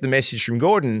 did you get the message from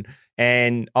Gordon?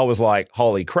 And I was like,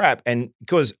 holy crap. And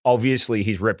because obviously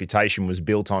his reputation was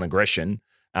built on aggression,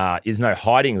 there's no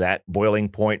hiding that. Boiling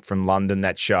Point from London,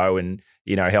 that show, and,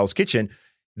 Hell's Kitchen.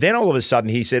 Then all of a sudden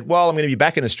he said, well, I'm going to be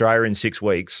back in Australia in 6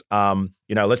 weeks.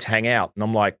 Let's hang out. And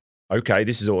I'm like, okay,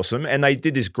 this is awesome. And they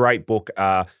did this great book.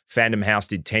 Fandom House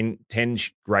did 10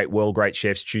 great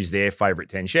chefs choose their favorite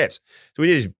 10 chefs. So we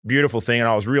did this beautiful thing. And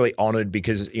I was really honored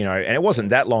because, and it wasn't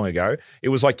that long ago. It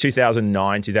was like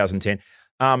 2009, 2010.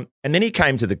 And then he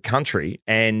came to the country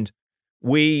and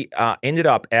we ended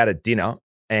up out at dinner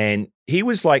and he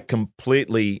was like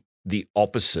completely the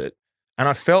opposite. And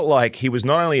I felt like he was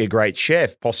not only a great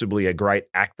chef, possibly a great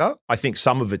actor. I think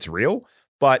some of it's real,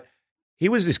 but he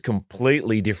was this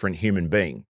completely different human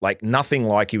being, like nothing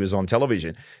like he was on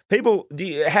television. People,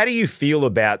 how do you feel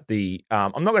about the,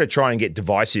 I'm not going to try and get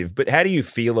divisive, but how do you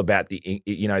feel about the,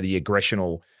 the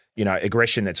aggression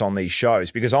that's on these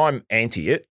shows? Because I'm anti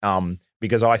it,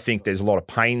 because I think there's a lot of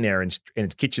pain there and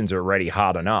kitchens are already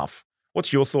hard enough.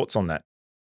 What's your thoughts on that?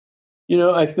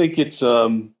 I think it's,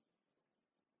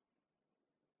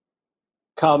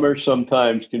 commerce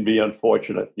sometimes can be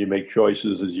unfortunate. You make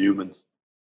choices as humans.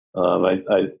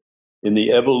 In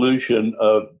the evolution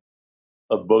of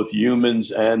both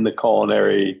humans and the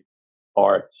culinary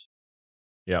arts,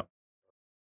 yeah,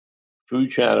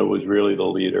 Food Channel was really the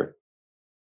leader,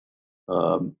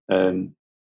 and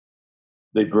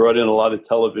they brought in a lot of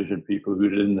television people who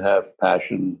didn't have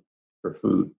passion for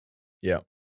food. Yeah,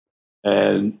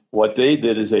 and what they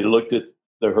did is they looked at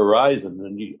the horizon,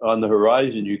 and on the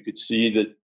horizon you could see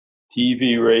that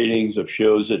TV ratings of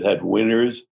shows that had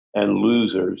winners and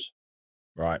losers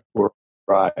right, were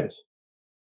rise.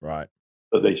 Right.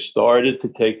 So they started to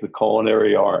take the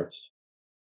culinary arts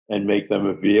and make them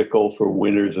a vehicle for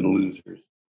winners and losers,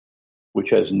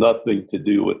 which has nothing to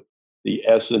do with the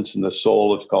essence and the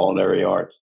soul of culinary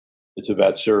arts. It's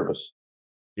about service.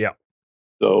 Yeah.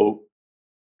 So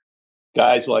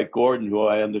guys like Gordon, who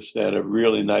I understand are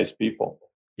really nice people.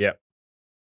 Yeah.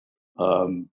 For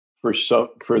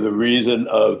the reason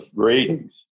of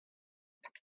ratings,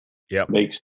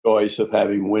 makes the choice of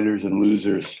having winners and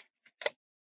losers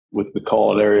with the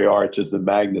culinary arts as the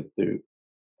magnet to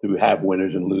have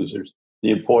winners and losers.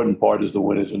 The important part is the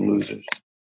winners and losers,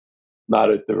 not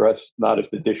if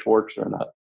the dish works or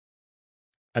not.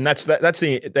 And that's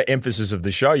the emphasis of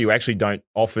the show. You actually don't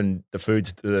often the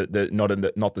food's not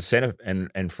the center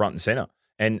and front and center.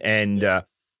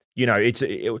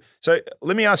 So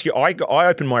let me ask you. I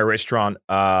opened my restaurant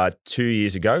 2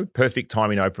 years ago. Perfect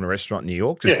timing to open a restaurant in New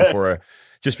York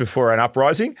just before an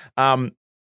uprising. The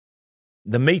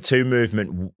Me Too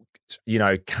movement,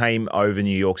 came over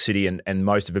New York City and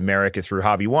most of America through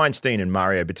Harvey Weinstein and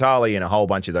Mario Batali and a whole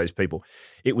bunch of those people.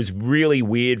 It was really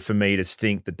weird for me to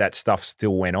think that stuff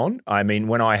still went on. I mean,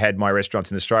 when I had my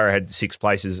restaurants in Australia, I had 6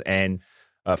 places and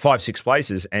 5-6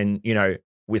 places, and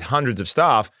with hundreds of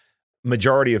staff.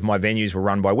 Majority of my venues were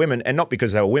run by women, and not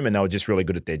because they were women, they were just really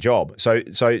good at their job. So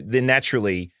then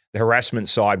naturally, the harassment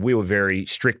side, we were very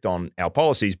strict on our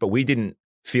policies, but we didn't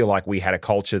feel like we had a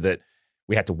culture that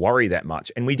we had to worry that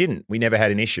much. And we didn't. We never had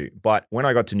an issue. But when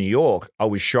I got to New York, I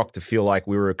was shocked to feel like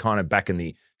we were kind of back in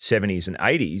the 70s and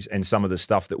 80s and some of the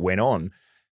stuff that went on.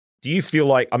 Do you feel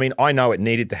like, I know it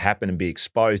needed to happen and be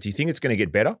exposed. Do you think it's going to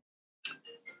get better?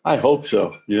 I hope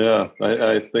so. Yeah.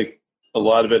 I think a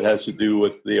lot of it has to do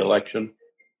with the election.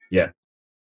 Yeah.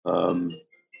 I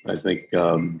think,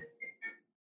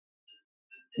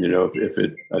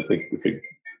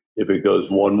 if it goes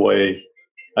one way,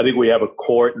 I think we have a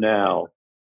court now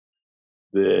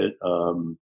that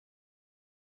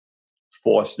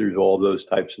fosters all those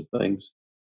types of things.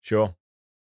 Sure.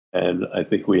 And I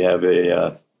think we have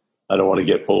I don't want to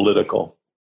get political.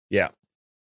 Yeah.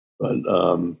 But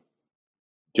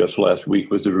just last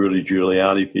week was the Rudy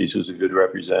Giuliani piece, was a good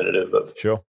representative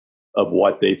of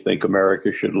what they think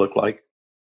America should look like.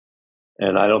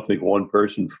 And I don't think one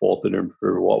person faulted him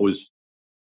for what was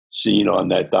seen on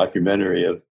that documentary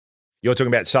of. You're talking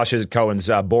about Sacha Cohen's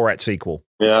Borat sequel.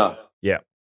 Yeah. Yeah.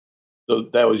 So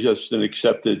that was just an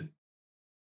accepted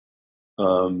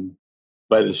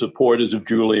by the supporters of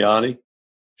Giuliani.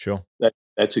 Sure.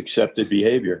 That's accepted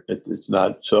behavior. It's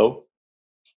not so.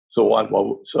 So what?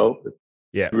 Well, so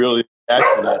yeah. Really,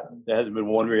 action that there hasn't been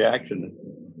one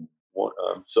reaction.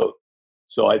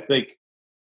 So I think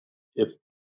if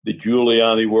the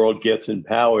Giuliani world gets in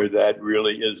power, that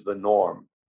really is the norm.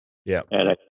 Yeah. And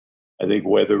I think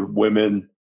whether women,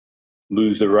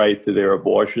 lose the right to their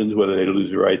abortions, whether they lose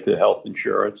the right to health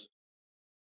insurance.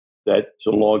 That's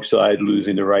alongside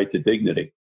losing the right to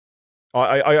dignity.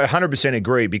 I 100%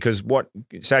 agree, because what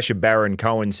Sacha Baron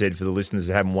Cohen said, for the listeners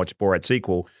that haven't watched Borat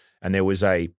sequel, and there was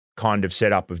a kind of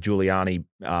setup of Giuliani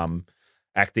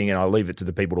acting, and I'll leave it to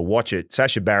the people to watch it.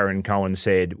 Sacha Baron Cohen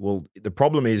said, well, the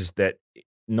problem is that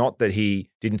not that he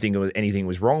didn't think anything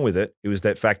was wrong with it. It was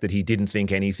that fact that he didn't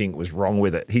think anything was wrong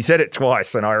with it. He said it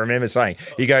twice, and I remember saying,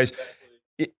 he goes,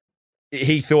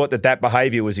 he thought that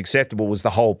behavior was acceptable, was the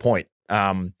whole point.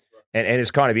 And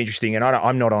it's kind of interesting, and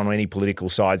I'm not on any political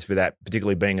sides for that,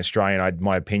 particularly being Australian.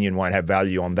 My opinion won't have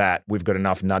value on that. We've got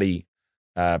enough nutty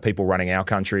people running our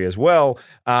country as well.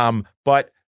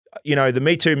 But, the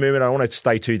Me Too movement, I don't want to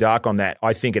stay too dark on that.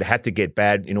 I think it had to get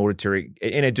bad in order to,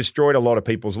 and it destroyed a lot of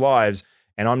people's lives.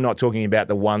 And I'm not talking about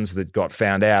the ones that got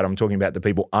found out. I'm talking about the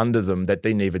people under them that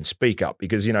didn't even speak up,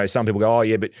 because, some people go, oh,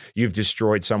 yeah, but you've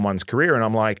destroyed someone's career. And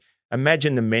I'm like,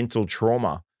 imagine the mental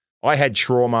trauma. I had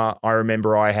trauma. I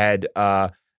remember I had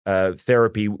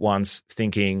therapy once,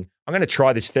 thinking, I'm going to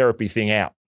try this therapy thing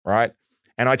out, right?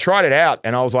 And I tried it out,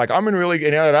 and I was like, I'm going to really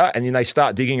get out of that. And then they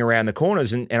start digging around the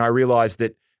corners, and I realized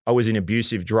that I was in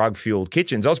abusive, drug-fueled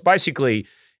kitchens. I was basically,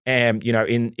 in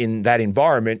that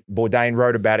environment. Bourdain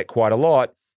wrote about it quite a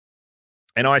lot.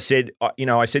 And I said,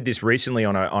 I said this recently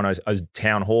on a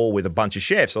town hall with a bunch of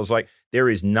chefs. I was like, there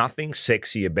is nothing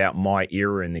sexy about my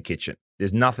era in the kitchen.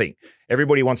 There's nothing.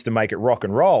 Everybody wants to make it rock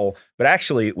and roll, but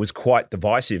actually it was quite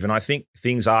divisive. And I think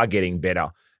things are getting better.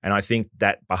 And I think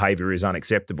that behavior is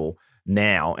unacceptable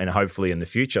now and hopefully in the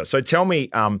future. So tell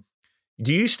me,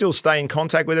 do you still stay in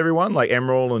contact with everyone like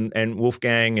Emerald and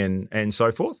Wolfgang and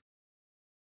so forth?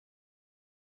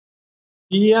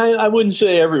 Yeah, I wouldn't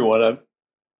say everyone. I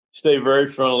stay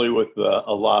very friendly with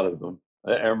a lot of them.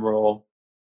 Emerald,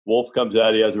 Wolf comes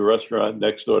out. He has a restaurant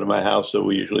next door to my house, so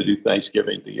we usually do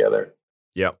Thanksgiving together.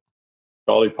 Yep.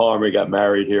 Charlie Palmer got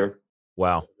married here.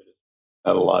 Wow.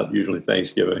 Had a lot, usually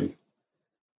Thanksgiving.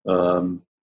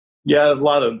 Yeah, a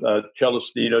lot of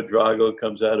Celestino Drago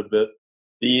comes out a bit.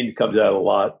 Dean comes out a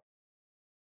lot.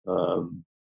 So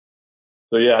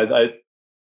yeah,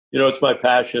 it's my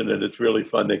passion, and it's really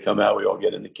fun. They come out. We all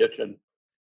get in the kitchen.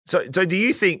 So do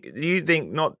you think,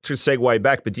 not to segue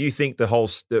back, but do you think the whole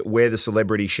where the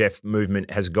celebrity chef movement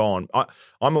has gone?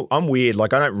 I'm weird.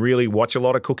 Like, I don't really watch a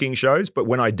lot of cooking shows, but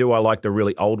when I do, I like the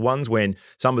really old ones. When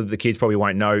some of the kids probably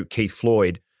won't know Keith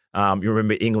Floyd. You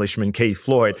remember Englishman Keith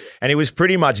Floyd, and he was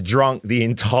pretty much drunk the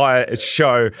entire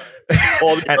show.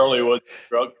 All the early ones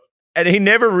drunk. And he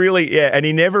never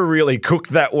really cooked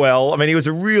that well. I mean, he was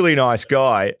a really nice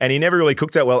guy, and he never really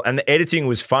cooked that well. And the editing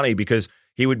was funny because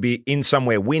he would be in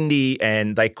somewhere windy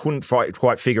and they couldn't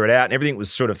quite figure it out, and everything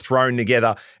was sort of thrown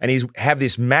together. And he'd have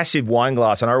this massive wine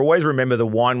glass, and I always remember the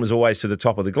wine was always to the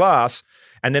top of the glass.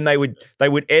 And then they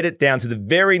would edit down to the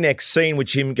very next scene,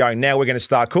 which him going, now we're going to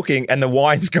start cooking, and the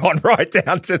wine's gone right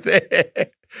down to there.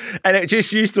 And it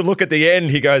just used to look at the end.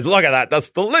 He goes, look at that, that's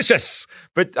delicious.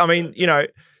 But I mean,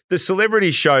 the celebrity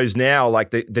shows now,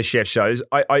 like the chef shows,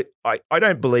 I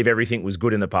don't believe everything was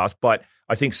good in the past, but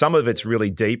I think some of it's really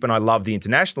deep, and I love the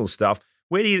international stuff.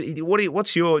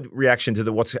 What's your reaction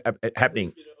to what's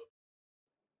happening?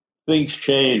 Things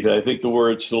change. I think the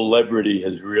word celebrity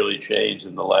has really changed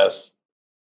in the last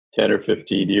 10 or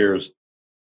 15 years.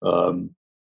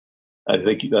 I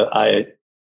think that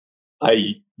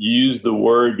I used the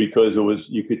word because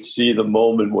you could see the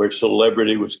moment where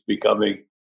celebrity was becoming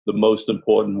the most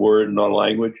important word in our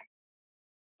language.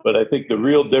 But I think the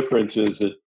real difference is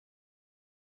that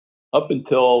up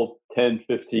until 10,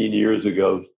 15 years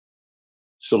ago,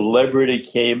 celebrity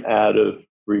came out of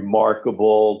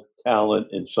remarkable talent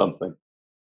in something.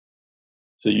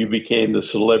 So you became the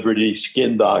celebrity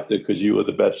skin doctor because you were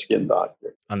the best skin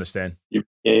doctor. Understand. You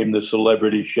became the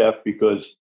celebrity chef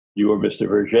because you were Mr.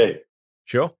 Verger.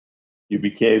 Sure. You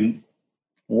became,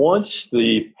 once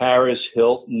the Paris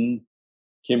Hilton,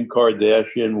 Kim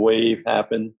Kardashian wave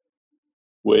happened,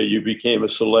 where you became a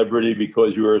celebrity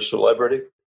because you were a celebrity.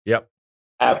 Yep.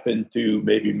 Happened to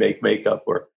maybe make makeup,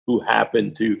 or who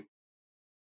happened to.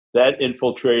 That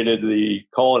infiltrated the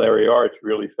culinary arts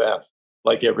really fast,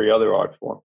 like every other art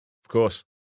form. Of course.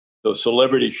 So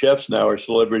celebrity chefs now are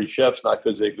celebrity chefs not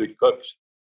because they're good cooks.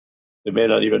 They may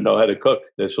not even know how to cook.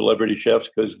 They're celebrity chefs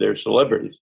because they're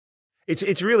celebrities.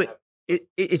 It's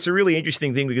a really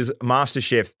interesting thing, because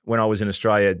MasterChef, when I was in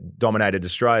Australia, dominated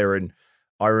Australia, and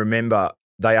I remember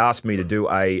they asked me to do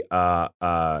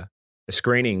a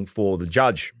screening for the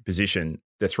judge position.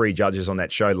 The 3 judges on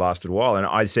that show lasted a while, and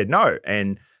I said no,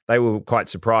 and they were quite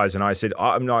surprised. And I said,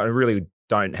 I really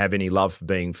don't have any love for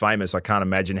being famous. I can't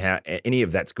imagine how any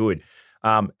of that's good.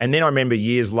 And then I remember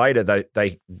years later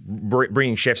they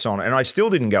bringing chefs on, and I still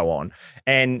didn't go on.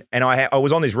 And I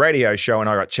was on this radio show, and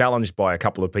I got challenged by a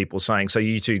couple of people saying, "So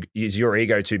is your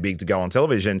ego too big to go on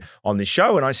television on this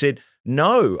show?" And I said,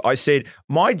 "No." I said,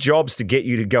 "My job's to get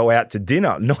you to go out to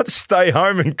dinner, not stay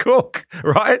home and cook."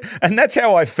 Right? And that's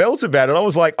how I felt about it. I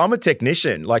was like, I'm a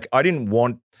technician. Like, I didn't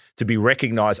want to be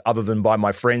recognized other than by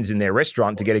my friends in their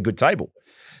restaurant to get a good table.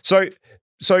 So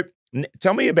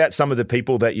tell me about some of the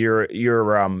people that you're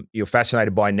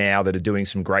fascinated by now that are doing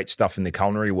some great stuff in the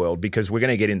culinary world, because we're going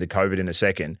to get into COVID in a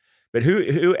second. But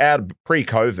who out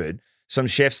pre-COVID, some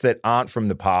chefs that aren't from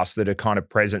the past that are kind of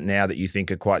present now that you think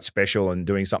are quite special and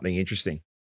doing something interesting?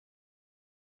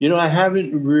 I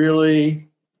haven't really.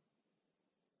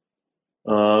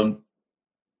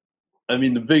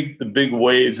 The big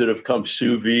waves that have come,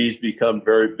 sous vide's become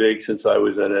very big since I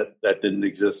was in it. That didn't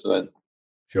exist then.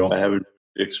 Sure. I haven't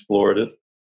explored it.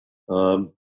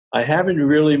 I haven't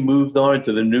really moved on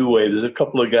to the new wave. There's a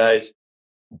couple of guys,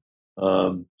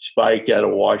 Spike out of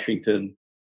Washington,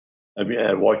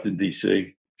 at Washington,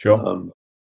 D.C., Sure.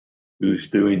 who's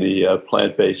doing the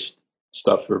plant-based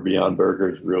stuff for Beyond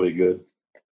Burgers, really good.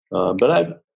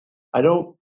 But I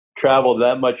don't travel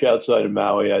that much outside of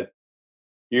Maui.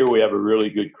 Here we have a really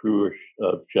good crew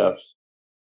of chefs.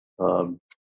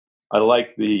 I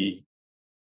like the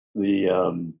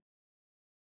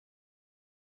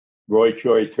Roy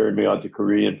Choi turned me on to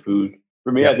Korean food.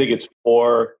 For me, I think it's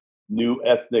more new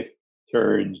ethnic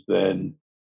turns than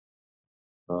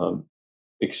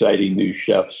exciting new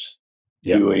chefs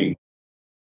doing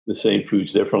the same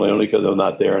foods differently, only because I'm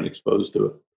not there and exposed to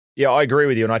it. Yeah, I agree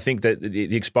with you. And I think that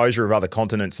the exposure of other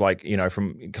continents, like,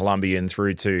 from Colombian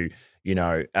through to,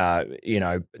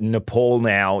 Nepal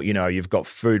now, you've got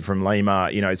food from Lima,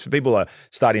 people are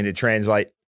starting to translate.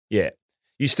 Yeah.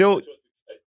 You still,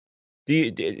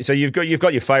 so you've got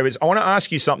your favorites. I want to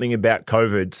ask you something about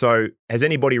COVID. So has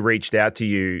anybody reached out to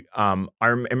you? I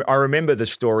remember the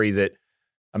story that,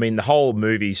 the whole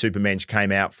movie Supermensch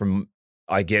came out from,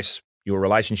 I guess, your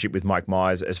relationship with Mike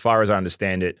Myers. As far as I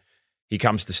understand it, he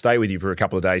comes to stay with you for a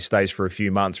couple of days, stays for a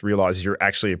few months, realizes you're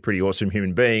actually a pretty awesome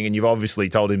human being, and you've obviously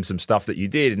told him some stuff that you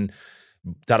did, and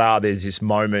there's this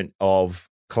moment of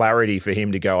clarity for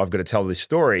him to go, I've got to tell this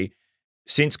story.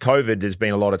 Since COVID, there's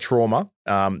been a lot of trauma.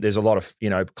 There's a lot of,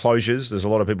 closures. There's a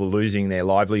lot of people losing their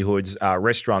livelihoods.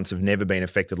 Restaurants have never been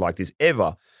affected like this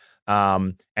ever.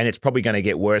 And it's probably going to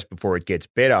get worse before it gets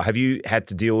better. Have you had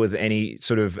to deal with any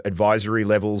sort of advisory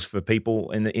levels for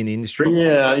people in the industry?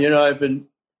 Yeah,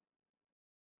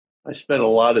 I spent a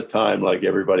lot of time, like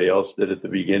everybody else did at the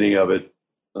beginning of it,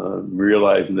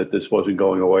 realizing that this wasn't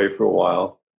going away for a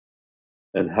while,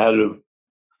 and how do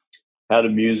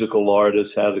musical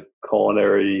artists, how do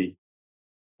culinary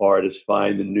artists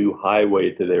find a new highway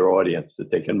to their audience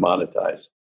that they can monetize.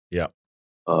 Yeah.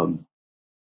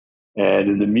 And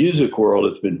in the music world,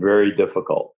 it's been very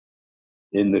difficult.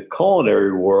 In the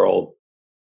culinary world,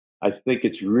 I think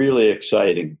it's really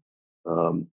exciting.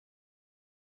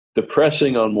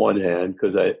 Depressing on one hand,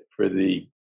 because for the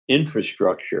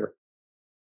infrastructure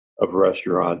of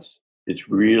restaurants, it's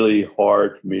really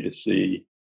hard for me to see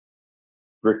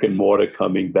brick and mortar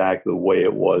coming back the way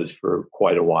it was for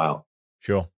quite a while.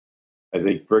 Sure. I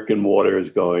think brick and mortar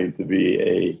is going to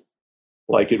be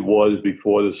like it was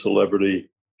before the celebrity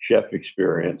chef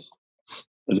experience,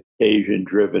 an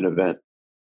occasion-driven event.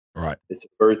 Right. It's a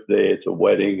birthday, it's a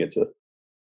wedding, it's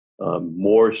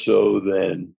more so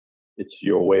than it's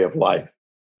your way of life.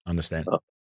 Understand.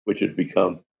 Which it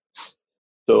become.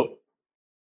 So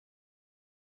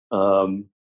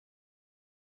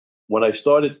when I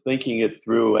started thinking it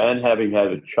through and having had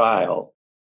a child,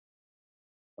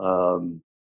 and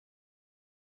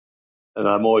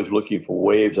I'm always looking for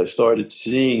waves, I started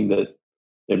seeing that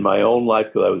in my own life,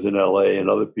 because I was in LA, and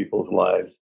other people's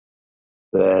lives,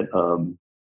 that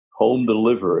home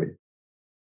delivery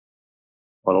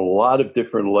on a lot of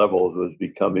different levels was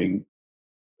becoming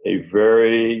a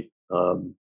very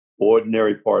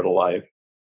ordinary part of life,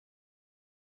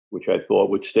 which I thought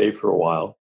would stay for a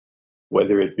while,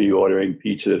 whether it be ordering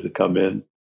pizza to come in,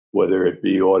 whether it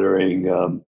be ordering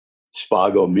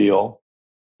Spago meal,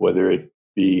 whether it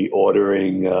be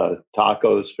ordering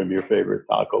tacos from your favorite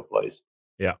taco place.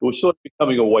 Yeah. It was sort of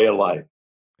becoming a way of life.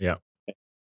 Yeah.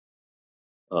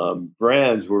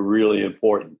 Brands were really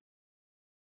important.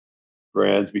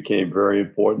 Brands became very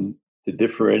important to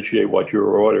differentiate what you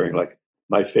were ordering. Like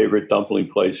my favorite dumpling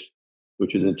place,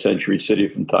 which is in Century City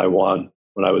from Taiwan,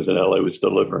 when I was in LA, was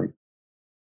delivering.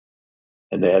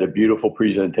 And they had a beautiful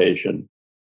presentation.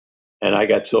 And I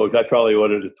probably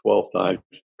ordered it 12 times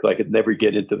because I could never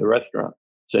get into the restaurant.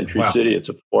 Century City, it's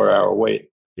a 4-hour wait.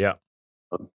 Yeah.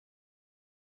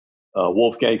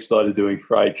 Wolfgang started doing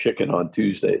fried chicken on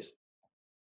Tuesdays.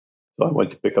 So I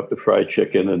went to pick up the fried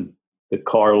chicken, and the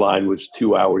car line was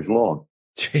 2 hours long.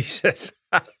 Jesus.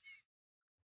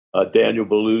 Daniel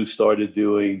Ballou started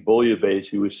doing bouillabaisse.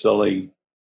 He was selling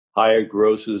higher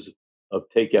grosses of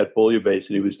takeout bouillabaisse,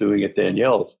 and he was doing it at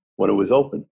Danielle's when it was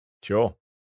open. Sure.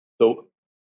 So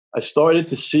I started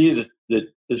to see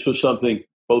that this was something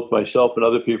both myself and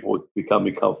other people were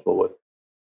becoming comfortable with,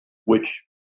 which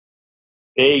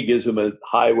A, gives them a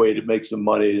highway to make some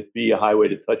money, B, a highway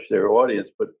to touch their audience.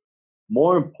 But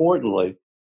more importantly,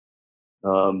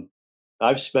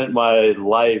 I've spent my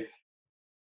life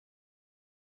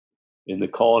in the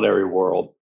culinary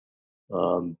world.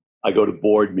 I go to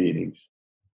board meetings,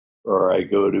 or I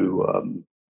go to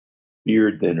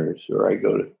beer dinners, or I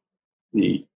go to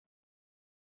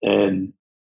and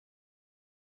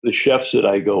the chefs that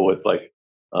I go with, like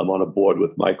I'm on a board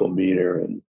with Michael Meaner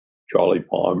and Charlie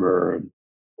Palmer and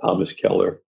Thomas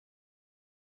Keller.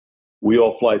 We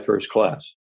all fly first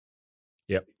class.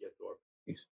 Yep.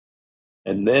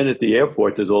 And then at the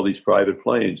airport, there's all these private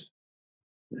planes.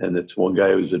 And it's one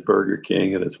guy who's at Burger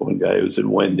King, and it's one guy who's at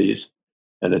Wendy's,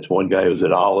 and it's one guy who's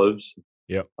at Olive's.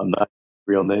 Yep. I'm not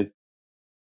real name.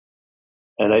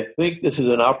 And I think this is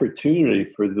an opportunity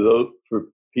for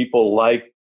people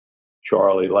like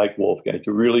Charlie, like Wolfgang,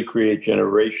 to really create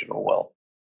generational wealth.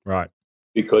 Right.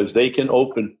 Because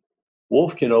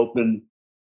Wolf can open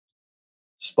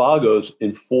Spagos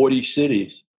in 40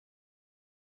 cities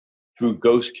through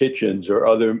ghost kitchens or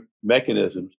other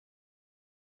mechanisms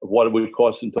of what it would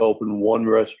cost him to open one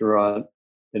restaurant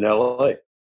in LA.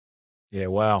 Yeah,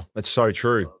 wow. That's so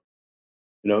true.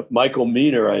 Michael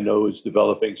Meaner, I know, is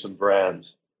developing some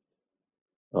brands.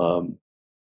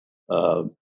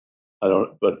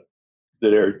 But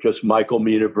they're just Michael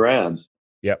Meaner brands.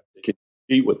 Yep. They can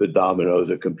compete with the Domino's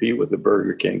or compete with the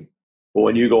Burger King. But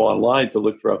when you go online to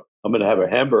look for, I'm going to have a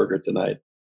hamburger tonight,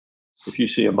 if you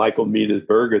see a Michael Meaner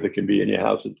burger that can be in your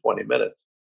house in 20 minutes,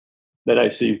 then I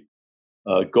see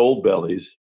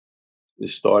Goldbelly's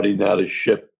is starting now to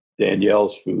ship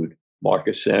Danielle's food,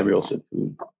 Marcus Samuelson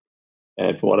food.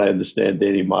 And from what I understand,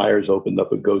 Danny Myers opened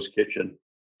up a ghost kitchen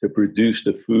to produce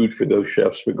the food for those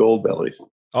chefs for Goldbelly's.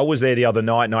 I was there the other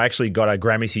night, and I actually got a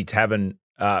Gramercy Tavern.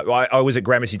 I was at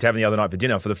Gramercy Tavern the other night for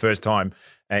dinner for the first time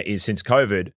since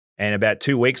COVID. And about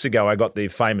 2 weeks ago, I got the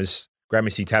famous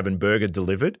Gramercy Tavern burger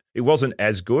delivered. It wasn't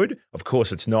as good. Of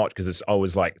course, it's not, because I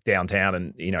was like downtown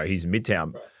and, he's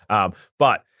midtown.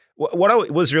 But what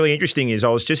was really interesting is I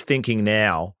was just thinking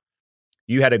now,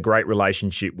 you had a great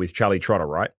relationship with Charlie Trotter,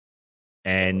 right?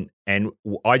 And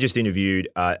I just interviewed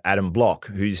Adam Block,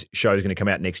 whose show is going to come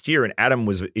out next year. And Adam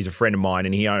is a friend of mine,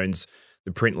 and he owns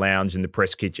the Print Lounge and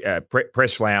the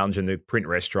Press Lounge and the Print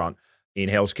Restaurant in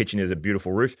Hell's Kitchen. There's a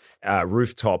beautiful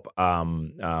rooftop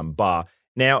bar.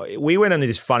 Now, we went into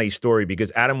this funny story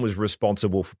because Adam was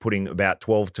responsible for putting about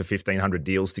 12 to 1,500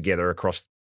 deals together across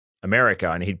America,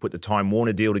 and he'd put the Time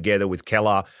Warner deal together with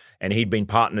Keller, and he'd been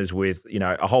partners with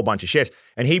a whole bunch of chefs.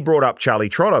 And he brought up Charlie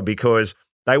Trotter because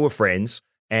they were friends,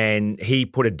 and he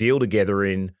put a deal together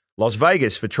in Las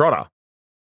Vegas for Trotter,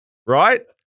 right?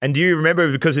 And do you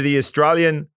remember, because of do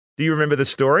you remember the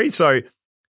story? So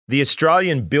the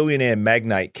Australian billionaire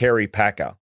magnate, Kerry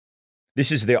Packer,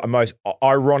 this is the most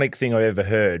ironic thing I've ever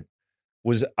heard,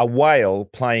 was a whale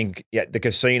playing at the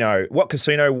casino. What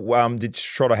casino did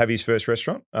Trotter have his first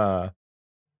restaurant?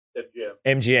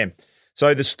 MGM.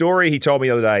 So the story he told me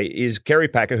the other day is Kerry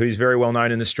Packer, who's very well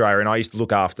known in Australia and I used to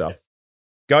look after,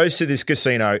 goes to this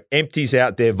casino, empties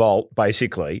out their vault,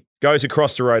 basically, goes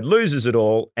across the road, loses it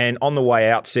all, and on the way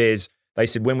out they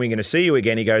said, when are we going to see you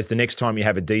again? He goes, the next time you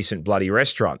have a decent bloody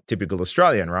restaurant, typical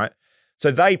Australian, right?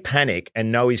 So they panic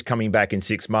and know he's coming back in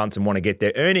 6 months and want to get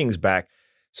their earnings back.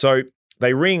 So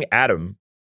they ring Adam,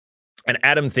 and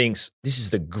Adam thinks this is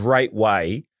the great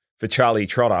way for Charlie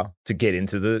Trotter to get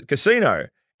into the casino.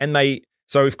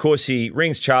 So of course he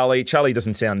rings Charlie. Charlie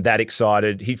doesn't sound that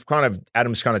excited.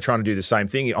 Adam's kind of trying to do the same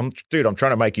thing. I'm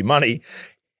trying to make you money.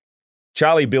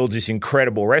 Charlie builds this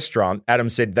incredible restaurant. Adam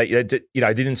said they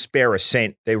didn't spare a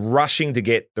cent. They're rushing to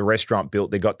get the restaurant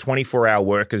built. They got 24-hour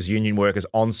workers, union workers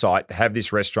on site to have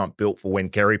this restaurant built for when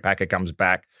Kerry Packer comes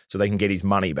back, so they can get his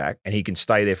money back and he can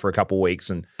stay there for a couple of weeks.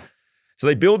 And so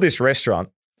they build this restaurant,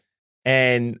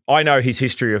 and I know his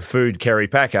history of food, Kerry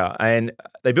Packer, and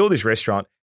they build this restaurant.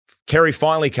 Kerry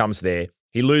finally comes there.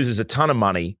 He loses a ton of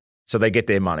money, so they get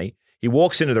their money. He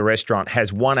walks into the restaurant,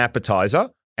 has one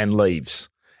appetizer, and leaves.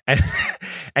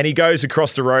 And he goes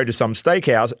across the road to some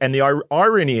steakhouse. And the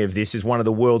irony of this is one of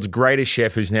the world's greatest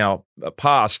chef who's now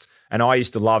passed. And I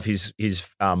used to love his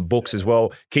books as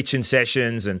well, Kitchen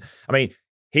Sessions. And I mean,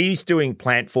 he's doing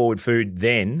plant-forward food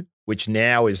then, which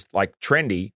now is like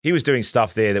trendy. He was doing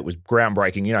stuff there that was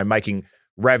groundbreaking, making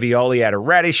ravioli out of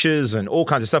radishes and all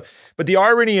kinds of stuff. But the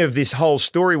irony of this whole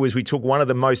story was we took one of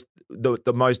the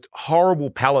most horrible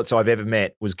palates I've ever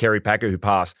met was Kerry Packer, who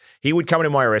passed. He would come into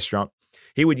my restaurant.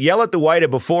 He would yell at the waiter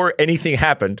before anything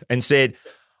happened and said,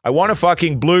 I want a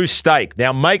fucking blue steak.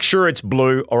 Now make sure it's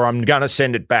blue or I'm going to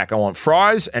send it back. I want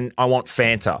fries and I want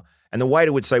Fanta. And the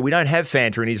waiter would say, we don't have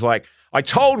Fanta. And he's like, I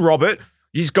told Robert,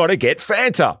 he's got to get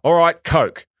Fanta. All right,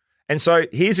 Coke. And so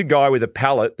here's a guy with a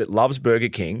palate that loves Burger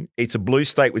King, eats a blue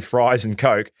steak with fries and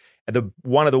Coke. And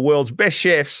one of the world's best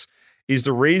chefs is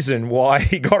the reason why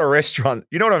he got a restaurant.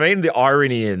 You know what I mean? The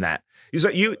irony in that. He's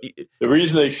like, the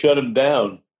reason they shut him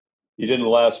down, he didn't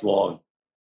last long.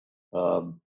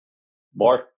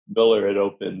 Mark Miller had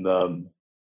opened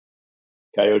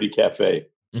Coyote Cafe.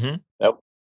 Mm-hmm. That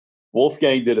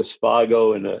Wolfgang did a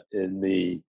spago in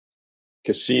the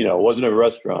casino. It wasn't a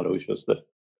restaurant. It was just an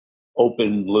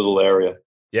open little area.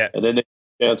 Yeah. And then they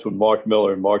had a chance with Mark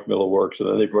Miller, and Mark Miller works. And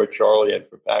then they brought Charlie in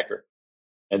for Packer.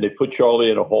 And they put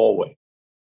Charlie in a hallway.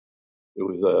 It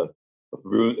was a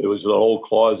room. It was an old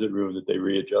closet room that they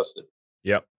readjusted.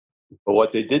 Yep. But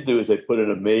what they did do is they put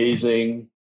an amazing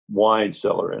wine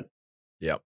cellar in.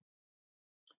 Yep.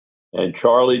 And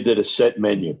Charlie did a set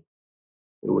menu.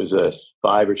 It was a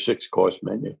 5 or 6 course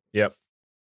menu. Yep.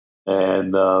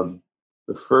 And the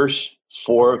first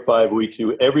 4 or 5 weeks,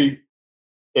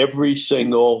 every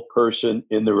single person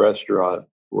in the restaurant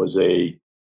was a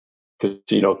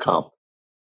casino comp.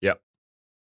 Yep.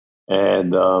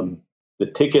 And the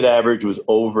ticket average was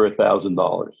over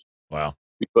 $1,000. Wow.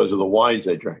 Because of the wines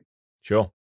they drank.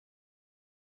 Sure.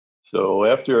 So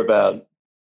after about,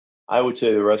 I would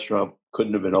say the restaurant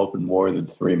couldn't have been open more than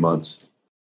 3 months.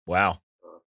 Wow.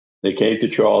 They came to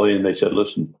Charlie and they said,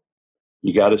 listen,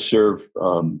 you got to serve,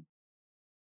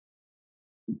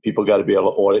 people got to be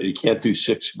able to order. You can't do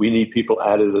 6. We need people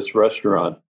out of this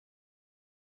restaurant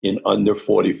in under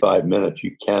 45 minutes.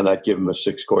 You cannot give them a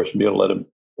 6-course meal, let them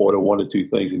order 1 or 2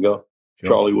 things and go. Sure.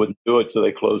 Charlie wouldn't do it, so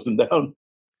they closed him down.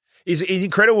 It's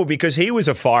incredible because he was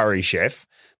a fiery chef,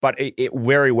 but it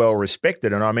very well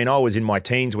respected. And I mean, I was in my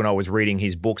teens when I was reading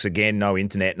his books again, no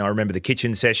internet. And I remember the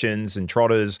kitchen sessions and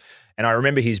trotters. And I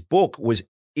remember his book was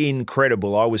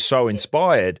incredible. I was so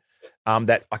inspired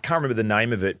that I can't remember the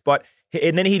name of it.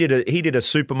 And then he did a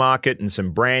supermarket and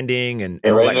some branding and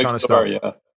all that kind of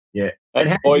stuff. Yeah.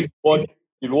 And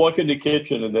you'd walk in the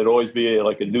kitchen and there'd always be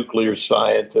like a nuclear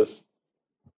scientist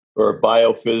or a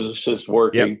biophysicist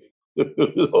working. Yep.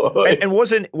 and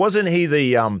wasn't he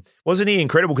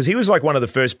incredible? Because he was like one of the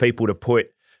first people to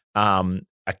put a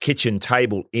kitchen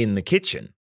table in the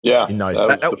kitchen. Yeah, in those.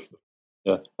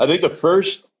 Yeah, I think the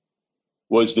first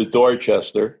was the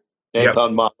Dorchester,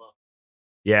 Anton Mott.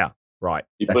 Yeah, right.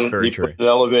 That's very true. Put an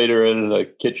elevator in and a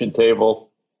kitchen table,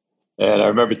 and I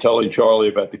remember telling Charlie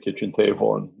about the kitchen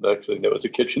table, and next thing there was a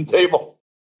kitchen table.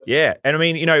 Yeah, and I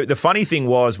mean, the funny thing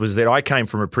was that I came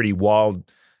from a pretty wild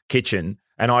kitchen.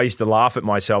 And I used to laugh at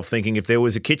myself thinking if there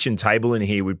was a kitchen table in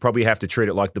here, we'd probably have to treat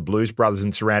it like the Blues Brothers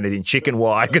and surround it in chicken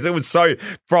wire because it was so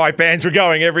fry pans were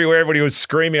going everywhere. Everybody was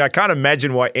screaming. I can't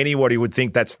imagine why anybody would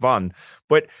think that's fun.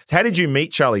 But how did you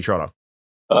meet Charlie Trotter?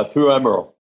 Through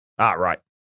Emerald. Ah, right.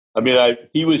 I mean,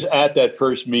 he was at that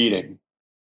first meeting,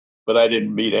 but I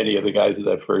didn't meet any of the guys at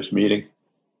that first meeting.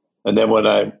 And then when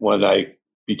I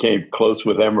became close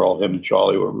with Emerald, him and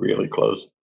Charlie were really close.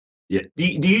 Yeah. Do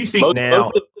you think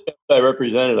now? I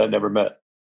represented, I never met.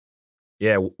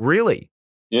 Yeah, really?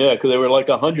 Yeah, because there were like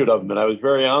 100 of them, and I was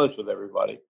very honest with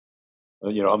everybody.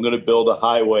 I'm going to build a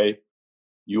highway.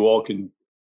 You all can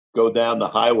go down the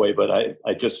highway, but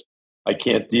I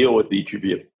can't deal with each of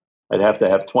you. I'd have to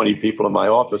have 20 people in my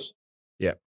office.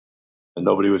 Yeah, and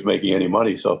nobody was making any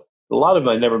money, so a lot of them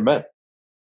I never met.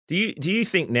 Do you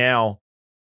think now?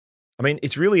 I mean,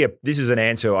 it's really this is an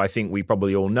answer I think we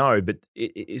probably all know, but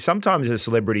sometimes a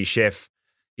celebrity chef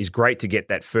is great to get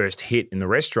that first hit in the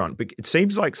restaurant, but it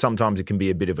seems like sometimes it can be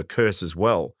a bit of a curse as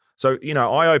well. So,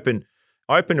 I opened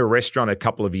a restaurant a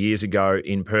couple of years ago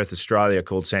in Perth, Australia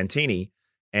called Santini,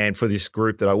 and for this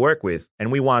group that I work with,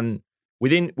 and we won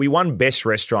best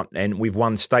restaurant and we've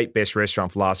won state best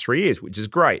restaurant for the last 3 years, which is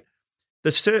great.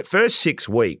 The first 6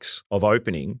 weeks of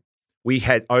opening, we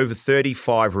had over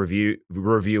 35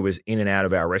 reviewers in and out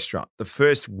of our restaurant. The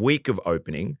first week of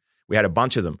opening, we had a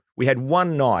bunch of them. We had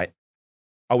one night,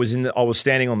 I was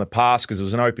standing on the pass because it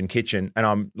was an open kitchen and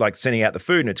I'm like sending out the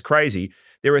food and it's crazy.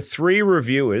 There were 3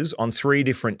 reviewers on 3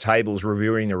 different tables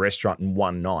reviewing the restaurant in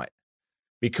one night.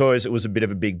 because it was a bit of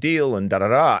a big deal and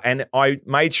da-da-da. And I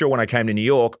made sure when I came to New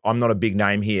York, I'm not a big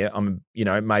name here. I'm,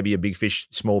 maybe a big fish,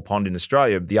 small pond in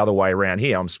Australia. The other way around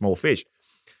here, I'm small fish.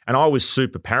 And I was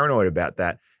super paranoid about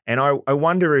that. And I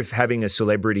wonder if having a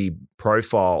celebrity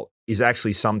profile is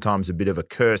actually sometimes a bit of a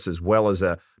curse as well as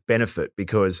a benefit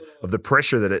because of the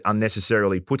pressure that it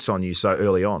unnecessarily puts on you so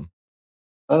early on.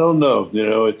 I don't know.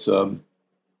 It's the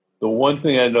one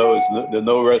thing I know is that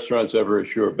no restaurant's ever a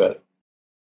sure bet.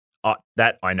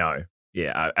 That I know.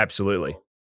 Yeah, absolutely.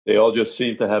 They all just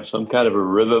seem to have some kind of a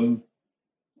rhythm.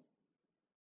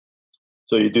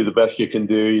 So you do the best you can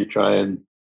do. You try and,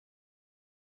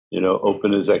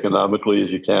 open as economically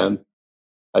as you can.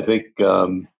 I think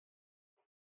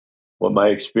what my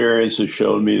experience has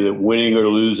shown me that winning or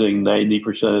losing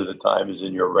 90% of the time is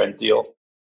in your rent deal.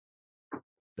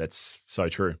 That's so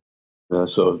true.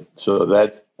 So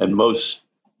that, and most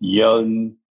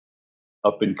young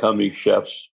up and coming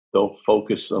chefs don't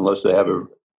focus unless they have a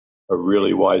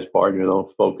really wise partner.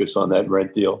 Don't focus on that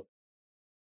rent deal.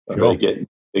 Sure.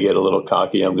 They get a little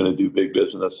cocky. I'm going to do big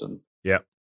business, and yeah.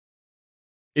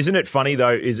 Isn't it funny though?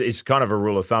 It's kind of a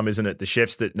rule of thumb, isn't it? The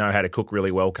chefs that know how to cook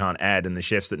really well can't add, and the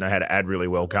chefs that know how to add really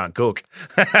well can't cook.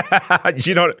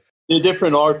 They're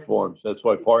different art forms. That's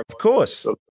why Of course.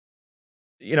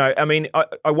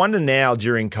 I wonder now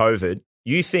during COVID,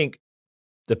 you think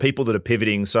the people that are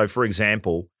pivoting. So, for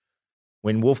example,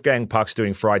 when Wolfgang Puck's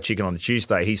doing fried chicken on a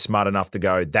Tuesday, he's smart enough to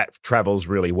go, that travels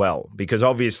really well because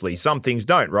obviously some things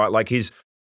don't, right? Like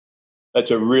that's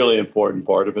a really important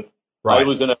part of it. Right. I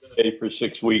was in LA for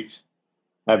 6 weeks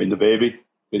having the baby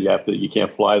because you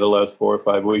can't fly the last 4 or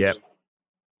 5 weeks. Yep.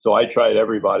 So I tried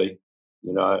everybody,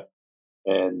 and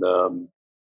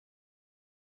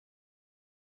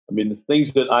the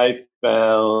things that I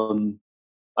found,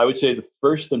 I would say the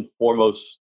first and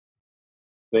foremost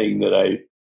thing that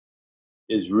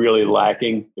is really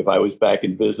lacking if I was back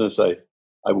in business, I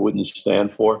wouldn't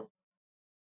stand for,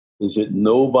 is that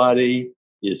nobody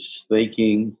is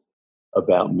thinking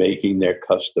about making their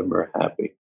customer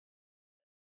happy.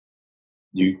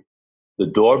 The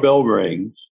doorbell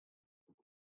rings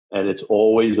and it's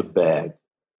always a bag.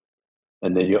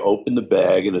 And then you open the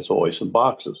bag and it's always some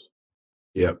boxes.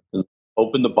 Yep. And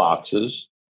open the boxes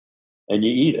and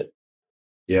you eat it.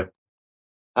 Yep.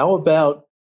 How about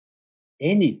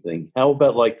anything? How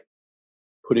about like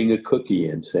putting a cookie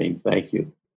in saying thank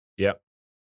you? Yep.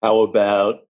 How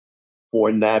about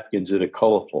 4 napkins that are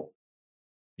colorful?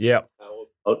 Yep. How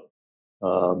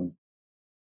about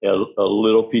a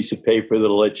little piece of paper that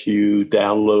lets you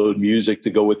download music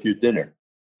to go with your dinner?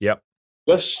 Yep.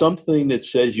 Just something that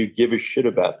says you give a shit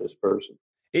about this person.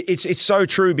 It's so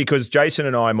true because Jason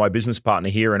and I, my business partner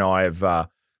here, and I have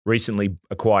recently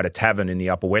acquired a tavern in the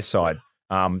Upper West Side.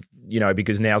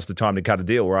 Because now's the time to cut a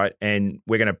deal, right? And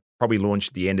we're going to probably launch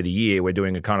at the end of the year. We're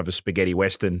doing a kind of a spaghetti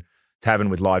western tavern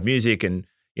with live music and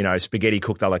spaghetti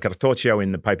cooked alla cartoccio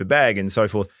in the paper bag and so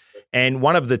forth. And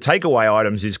one of the takeaway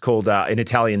items is called an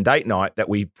Italian date night that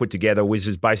we put together, which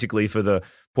is basically for the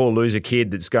poor loser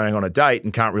kid that's going on a date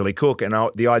and can't really cook. And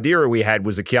the idea we had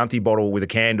was a Chianti bottle with a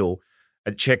candle,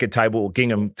 a checkered table,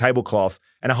 gingham tablecloth,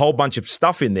 and a whole bunch of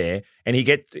stuff in there. And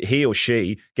he or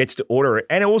she gets to order it.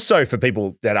 And also for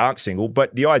people that aren't single,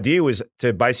 but the idea was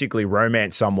to basically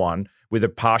romance someone with a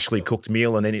partially cooked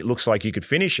meal, and then it looks like you could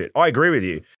finish it. I agree with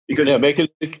you. Because make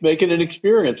it an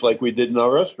experience like we did in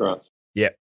our restaurants. Yeah.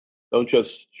 Don't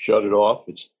just shut it off.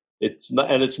 It's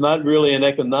not really an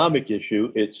economic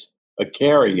issue. It's a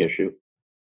caring issue.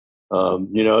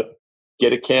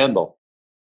 Get a candle.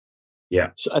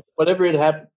 Yeah. So whatever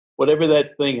that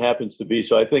thing happens to be.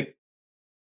 So I think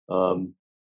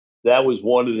that was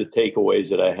one of the takeaways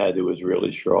that I had that was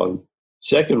really strong.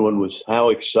 Second one was how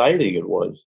exciting it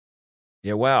was.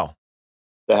 Yeah. Wow.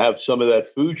 To have some of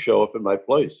that food show up at my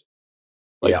place.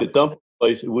 Like the dumpling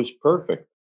place, it was perfect.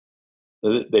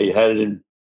 They had it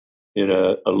in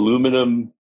a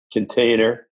aluminum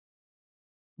container,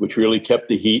 which really kept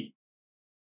the heat.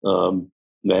 And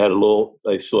they had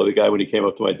I saw the guy when he came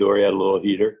up to my door, he had a little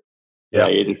heater. Yeah. I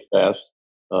ate it fast.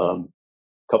 A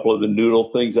couple of the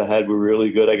noodle things I had were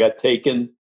really good. I got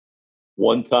taken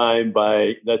one time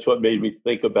that's what made me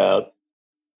think about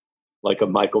like a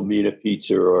Michael Mina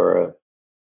pizza or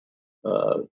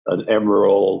an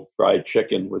Emerald fried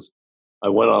chicken. I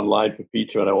went online for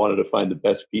pizza and I wanted to find the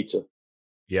best pizza.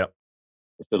 Yep.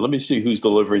 I said, let me see who's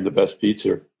delivering the best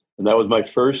pizza. And that was my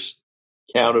first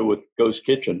counter with Ghost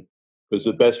Kitchen, because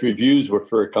the best reviews were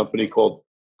for a company called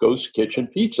Ghost Kitchen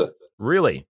Pizza.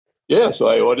 Really? Yeah. So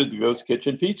I ordered the Ghost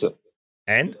Kitchen Pizza.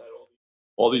 And?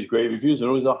 All these great reviews. And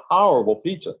it was a horrible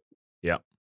pizza. Yeah.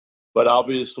 But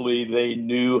obviously they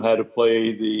knew how to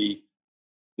play the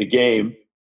the game.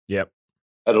 Yep.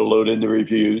 Had to load in the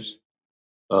reviews.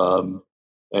 And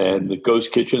the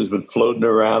ghost kitchen has been floating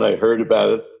around. I heard about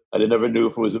it. I never knew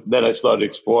if it was. Then I started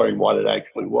exploring what it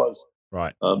actually was.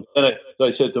 Right. So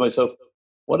I said to myself,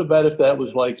 what about if that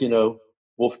was like,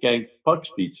 Wolfgang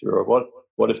Puck's pizza, or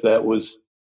what if that was,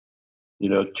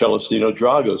 Celestino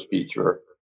Drago's pizza,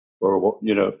 or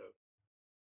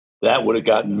that would have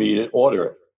gotten me to order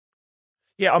it.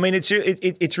 Yeah, I mean,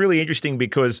 it's really interesting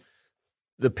because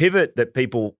the pivot that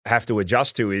people have to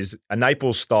adjust to is a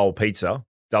Naples style pizza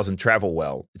doesn't travel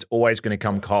well. It's always going to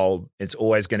come cold. It's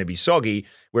always going to be soggy.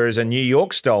 Whereas a New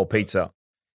York style pizza,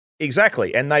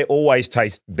 exactly, and they always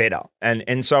taste better.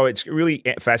 And so it's really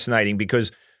fascinating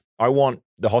because I want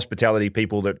the hospitality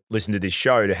people that listen to this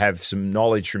show to have some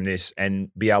knowledge from this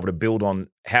and be able to build on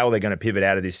how they're going to pivot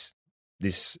out of this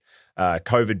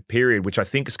COVID period, which I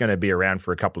think is going to be around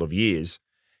for a couple of years.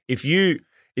 If you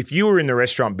were in the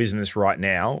restaurant business right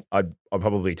now, I'd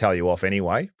probably tell you off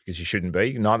anyway because you shouldn't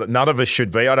be. None of us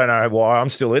should be. I don't know why I'm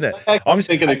still in it. I'm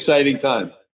thinking exciting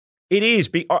time. It is.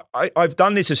 I've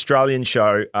done this Australian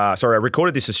show. I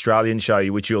recorded this Australian show,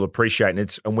 which you'll appreciate,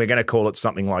 and we're going to call it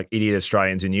something like Idiot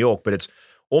Australians in New York. But it's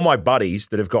all my buddies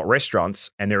that have got restaurants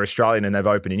and they're Australian and they've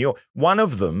opened in New York. One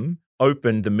of them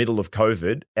opened the middle of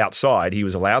COVID outside. He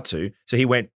was allowed to, so he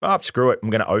went, "Oh, screw it, I'm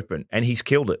going to open," and he's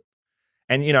killed it.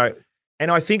 And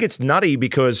and I think it's nutty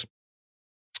because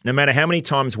no matter how many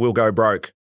times we'll go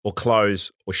broke or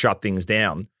close or shut things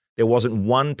down, there wasn't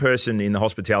one person in the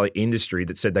hospitality industry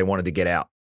that said they wanted to get out.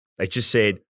 They just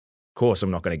said, of course I'm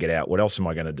not going to get out. What else am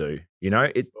I going to do?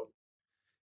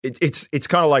 It's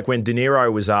kind of like when De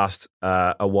Niro was asked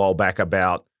a while back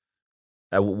about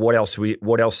what else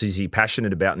is he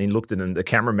passionate about? And he looked at the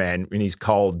cameraman in his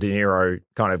cold De Niro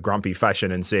kind of grumpy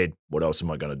fashion and said, what else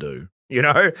am I going to do?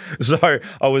 So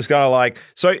I was kind of like,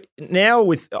 so now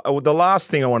with the last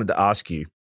thing I wanted to ask you,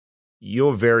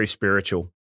 you're very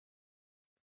spiritual,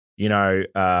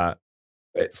 not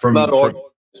organized,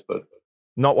 but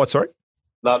not what, sorry?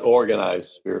 Not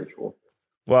organized spiritual.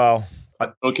 Well,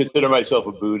 I don't consider myself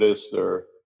a Buddhist or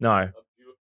no.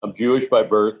 I'm Jewish by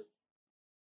birth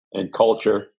and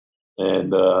culture.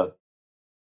 And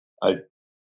I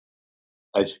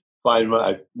find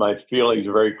my feelings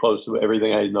are very close to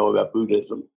everything I know about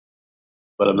Buddhism,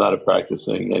 but I'm not a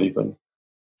practicing anything.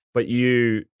 But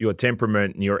your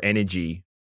temperament and your energy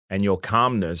and your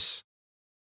calmness,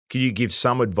 can you give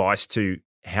some advice to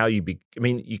how you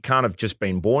you can't have just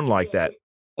been born like that.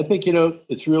 I think,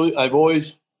 it's really, I've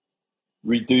always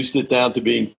reduced it down to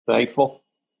being thankful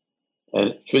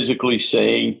and physically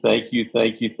saying thank you,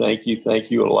 thank you, thank you,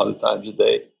 thank you a lot of times a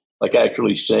day, like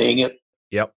actually saying it.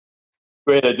 Yep.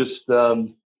 Great. I just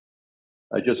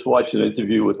watched an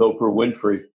interview with Oprah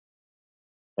Winfrey,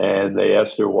 and they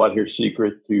asked her what her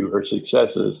secret to her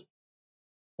success is.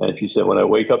 And she said, when I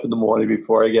wake up in the morning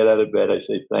before I get out of bed, I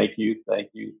say, thank you, thank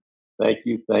you, thank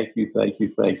you, thank you, thank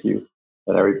you, thank you.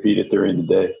 And I repeat it during the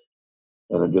day.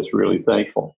 And I'm just really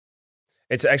thankful.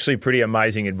 It's actually pretty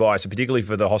amazing advice, particularly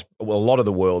for a lot of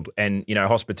the world. And,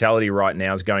 hospitality right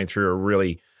now is going through a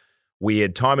really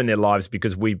weird time in their lives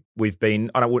because we've been,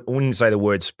 I wouldn't say the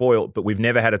word spoiled, but we've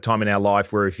never had a time in our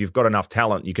life where if you've got enough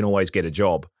talent, you can always get a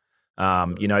job.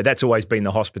 That's always been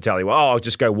the hospitality. Well, I'll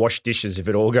just go wash dishes if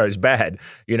it all goes bad,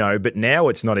 but now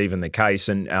it's not even the case.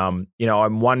 And,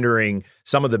 I'm wondering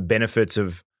some of the benefits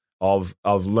of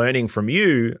learning from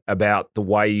you about the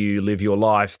way you live your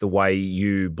life, the way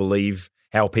you believe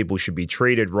how people should be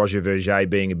treated, Roger Verger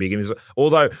being a big influence.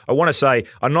 Although I want to say,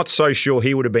 I'm not so sure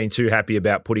he would have been too happy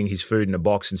about putting his food in a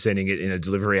box and sending it in a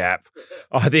delivery app.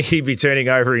 I think he'd be turning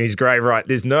over in his grave, right?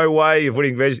 There's no way of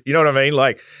putting veg. You know what I mean?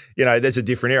 Like, there's a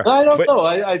different era. I don't know.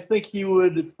 I think he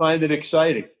would find it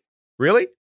exciting. Really?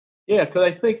 Yeah, because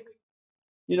I think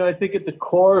at the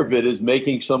core of it is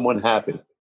making someone happy.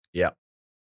 Yeah.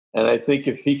 And I think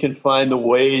if he can find a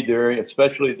way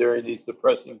especially during these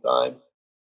depressing times,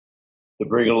 to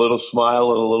bring a little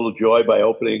smile and a little joy by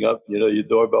opening up, your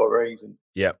doorbell rings and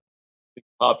it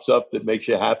pops up that makes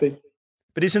you happy.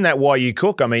 But isn't that why you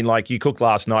cook? I mean, like you cooked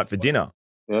last night for dinner.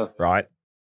 Yeah. Right?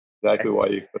 Exactly why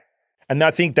you cook. And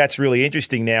I think that's really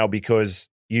interesting now because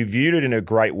you viewed it in a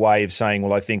great way of saying,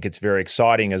 well, I think it's very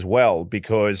exciting as well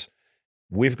because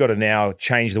we've got to now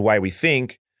change the way we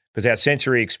think because our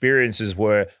sensory experiences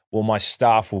were, well, my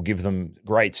staff will give them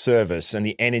great service and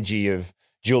the energy of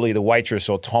Julie, the waitress,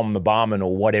 or Tom, the barman,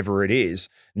 or whatever it is.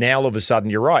 Now, all of a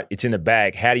sudden, you're right. It's in a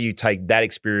bag. How do you take that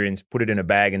experience, put it in a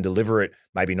bag and deliver it?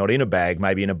 Maybe not in a bag,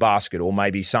 maybe in a basket, or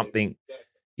maybe something.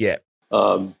 Yeah.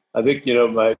 I think,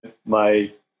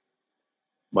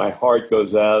 my heart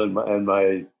goes out and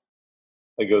I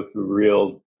go through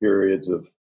real periods of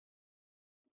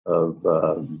of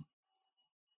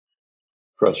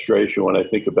frustration when I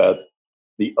think about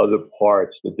the other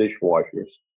parts, the dishwashers,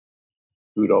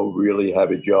 who don't really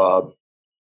have a job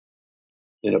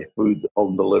in a food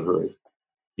home delivery.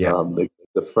 Yeah.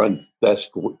 The front desk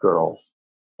girls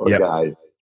or Yep. guys,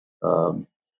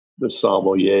 the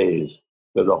sommeliers.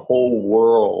 There's a whole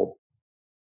world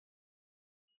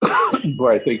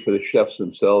where I think for the chefs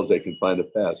themselves, they can find a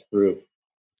pass through.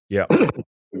 Yeah. It's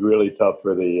really tough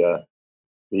for the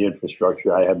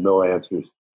infrastructure. I have no answers.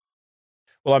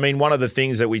 Well, I mean, one of the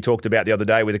things that we talked about the other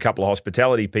day with a couple of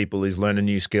hospitality people is learn a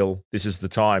new skill. This is the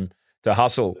time to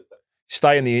hustle.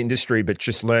 Stay in the industry, but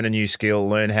just learn a new skill,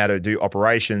 learn how to do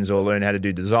operations or learn how to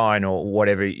do design or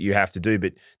whatever you have to do.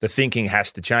 But the thinking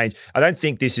has to change. I don't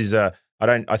think this is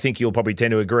I think you'll probably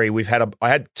tend to agree. I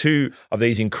had two of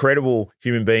these incredible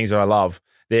human beings that I love.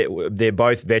 They're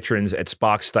both veterans at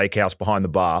Sparks Steakhouse behind the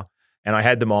bar, and I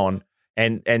had them on.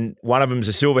 And one of them is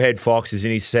a silverhead fox, is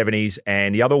in his 70s,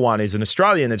 and the other one is an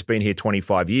Australian that's been here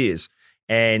 25 years.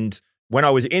 And when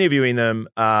I was interviewing them,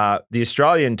 the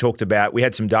Australian talked about, we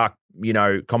had some dark,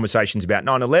 conversations about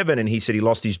 9/11, and he said he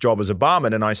lost his job as a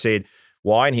barman. And I said,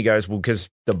 why? And he goes, well, because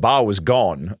the bar was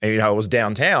gone. And, it was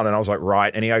downtown. And I was like,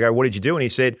 right. And I go, what did you do? And he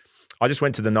said, I just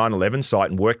went to the 9/11 site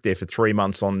and worked there for 3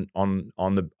 months on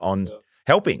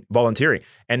helping, volunteering.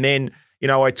 And then,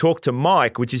 I talked to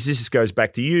Mike, this goes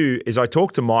back to you, is I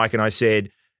talked to Mike and I said,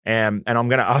 and I'm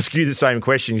going to ask you the same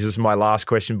question because this is my last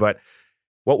question, but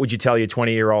what would you tell your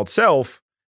 20-year-old self?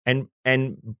 And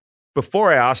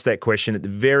before I asked that question at the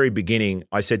very beginning,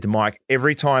 I said to Mike,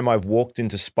 every time I've walked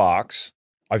into Sparks,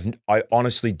 I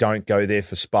honestly don't go there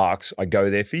for Sparks. I go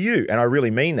there for you. And I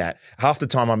really mean that. Half the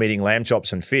time I'm eating lamb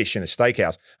chops and fish in a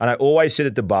steakhouse. And I always sit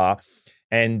at the bar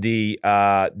and the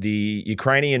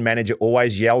Ukrainian manager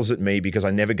always yells at me because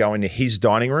I never go into his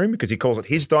dining room because he calls it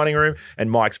his dining room and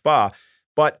Mike's bar.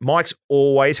 But Mike's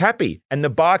always happy. And the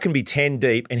bar can be 10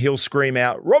 deep and he'll scream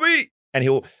out, Robbie! And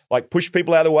he'll push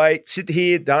people out of the way, sit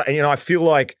here. And, I feel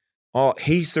like,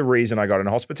 he's the reason I got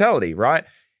into hospitality, right?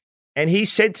 And he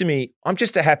said to me, I'm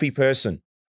just a happy person.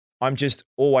 I'm just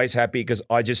always happy because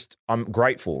I'm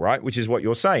grateful, right? Which is what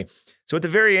you're saying. So at the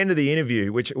very end of the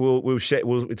interview, which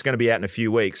it's going to be out in a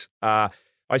few weeks, I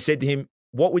said to him,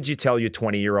 what would you tell your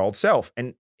 20-year-old self?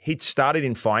 And he'd started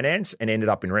in finance and ended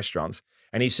up in restaurants.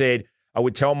 And he said, I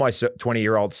would tell my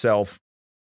 20-year-old self,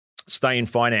 stay in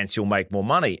finance, you'll make more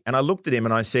money. And I looked at him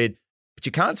and I said, but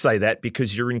you can't say that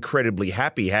because you're incredibly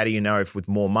happy. How do you know if with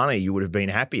more money you would have been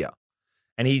happier?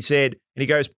 And he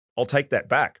goes, I'll take that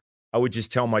back. I would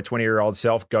just tell my 20-year-old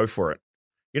self, go for it.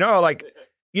 You know what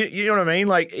I mean?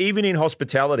 Like even in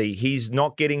hospitality, he's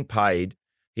not getting paid.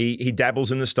 He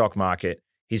dabbles in the stock market.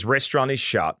 His restaurant is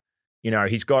shut.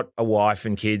 He's got a wife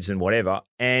and kids and whatever.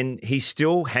 And he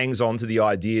still hangs on to the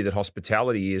idea that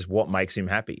hospitality is what makes him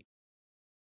happy.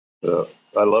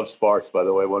 I love Sparks, by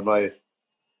the way.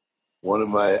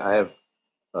 I have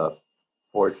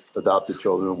 4 adopted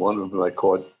children. One of them I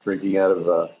caught drinking out of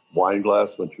a wine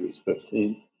glass when she was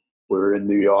 15. We were in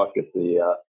New York at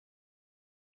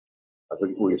I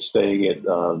think we were staying at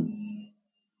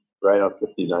right on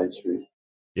 59th Street.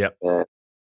 Yep. And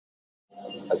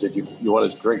I said, you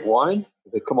want to drink wine?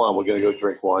 I said, come on, we're going to go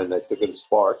drink wine. And I took her to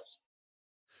Sparks.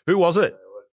 Who was it?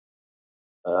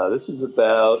 This is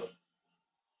about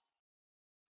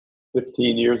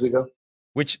 15 years ago.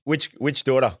 Which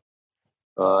daughter?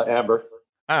 Amber.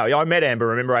 Oh, yeah, I met Amber.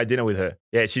 Remember, I had dinner with her.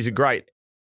 Yeah, she's a great.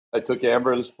 I took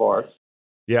Amber to Sparks.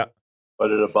 Yeah.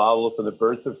 But at a bottle for the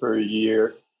birth of her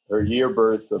year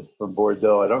birth from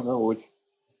Bordeaux. I don't know which.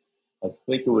 I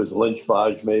think it was Lynch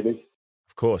Bage, maybe.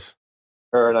 Of course.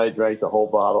 Her and I drank the whole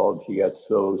bottle, and she got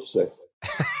so sick.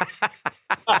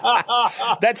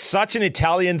 That's such an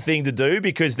Italian thing to do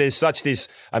because there's such this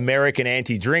American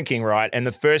anti-drinking, right? And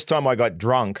the first time I got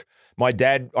drunk,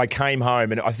 I came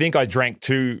home and I think I drank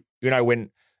 2, when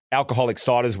alcoholic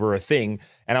ciders were a thing,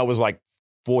 and I was like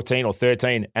 14 or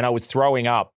 13 and I was throwing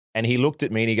up, and he looked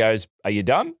at me and he goes, are you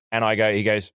done? And I go,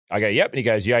 yep. And he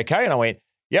goes, you okay? And I went,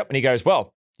 yep. And he goes,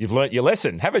 well, you've learnt your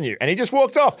lesson, haven't you? And he just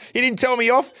walked off. He didn't tell me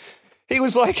off. He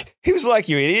was like,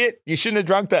 you idiot. You shouldn't have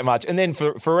drunk that much. And then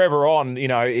forever on,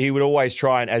 he would always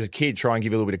try and, as a kid, try and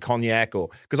give you a little bit of cognac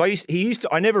because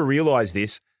I never realized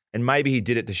this, and maybe he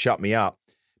did it to shut me up,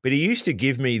 but he used to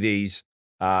give me these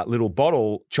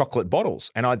little chocolate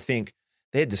bottles, and I'd think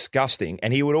they're disgusting.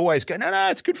 And he would always go, no,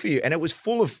 it's good for you. And it was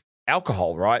full of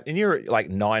alcohol, right? And you're like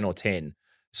 9 or 10.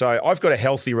 So I've got a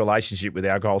healthy relationship with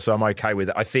alcohol, so I'm okay with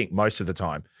it, I think, most of the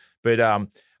time. But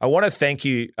I want to thank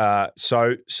you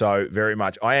so very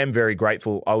much. I am very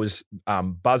grateful. I was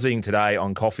buzzing today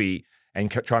on coffee, and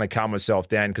trying to calm myself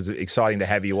down because it's exciting to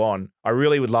have you on. I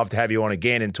really would love to have you on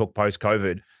again and talk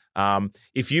post-COVID.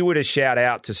 If you were to shout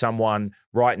out to someone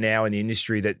right now in the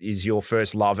industry that is your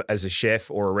first love as a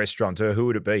chef or a restaurateur, who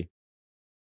would it be?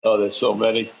 Oh, there's so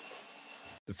many.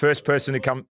 The first person that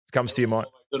comes to your mind?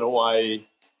 In Hawaii,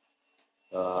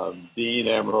 Dean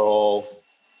Emerald,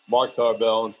 Mark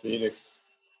Tarbell in Phoenix.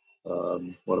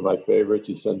 One of my favorites.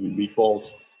 He sends me meatballs.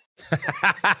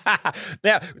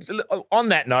 Now, on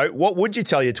that note, what would you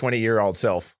tell your 20-year-old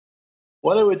self?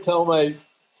 What I would tell my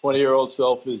 20-year-old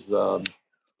self is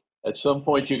at some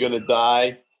point you're going to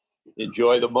die.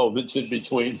 Enjoy the moments in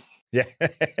between. Yeah,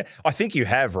 I think you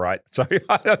have, right? So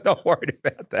I'm not worried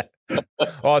about that.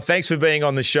 Oh, thanks for being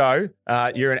on the show.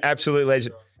 You're an absolute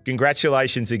legend.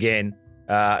 Congratulations again.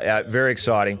 Very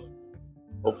exciting.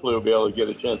 Hopefully we'll be able to get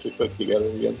a chance to cook together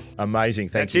again. Amazing.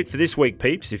 That's it for this week,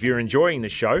 peeps. If you're enjoying the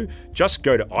show, just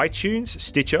go to iTunes,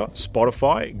 Stitcher,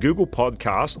 Spotify, Google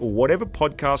Podcasts, or whatever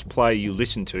podcast player you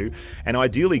listen to, and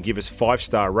ideally give us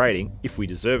 5-star rating, if we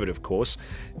deserve it, of course.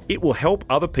 It will help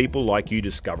other people like you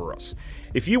discover us.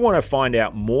 If you want to find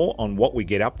out more on what we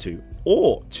get up to,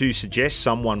 or to suggest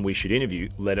someone we should interview,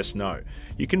 let us know.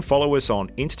 You can follow us on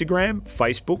Instagram,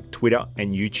 Facebook, Twitter,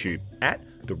 and YouTube at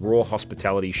The Raw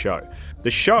Hospitality Show.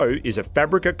 The show is a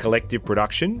Fabrica Collective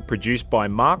production produced by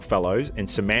Mark Fellows and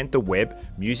Samantha Webb,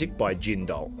 music by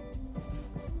Jindal.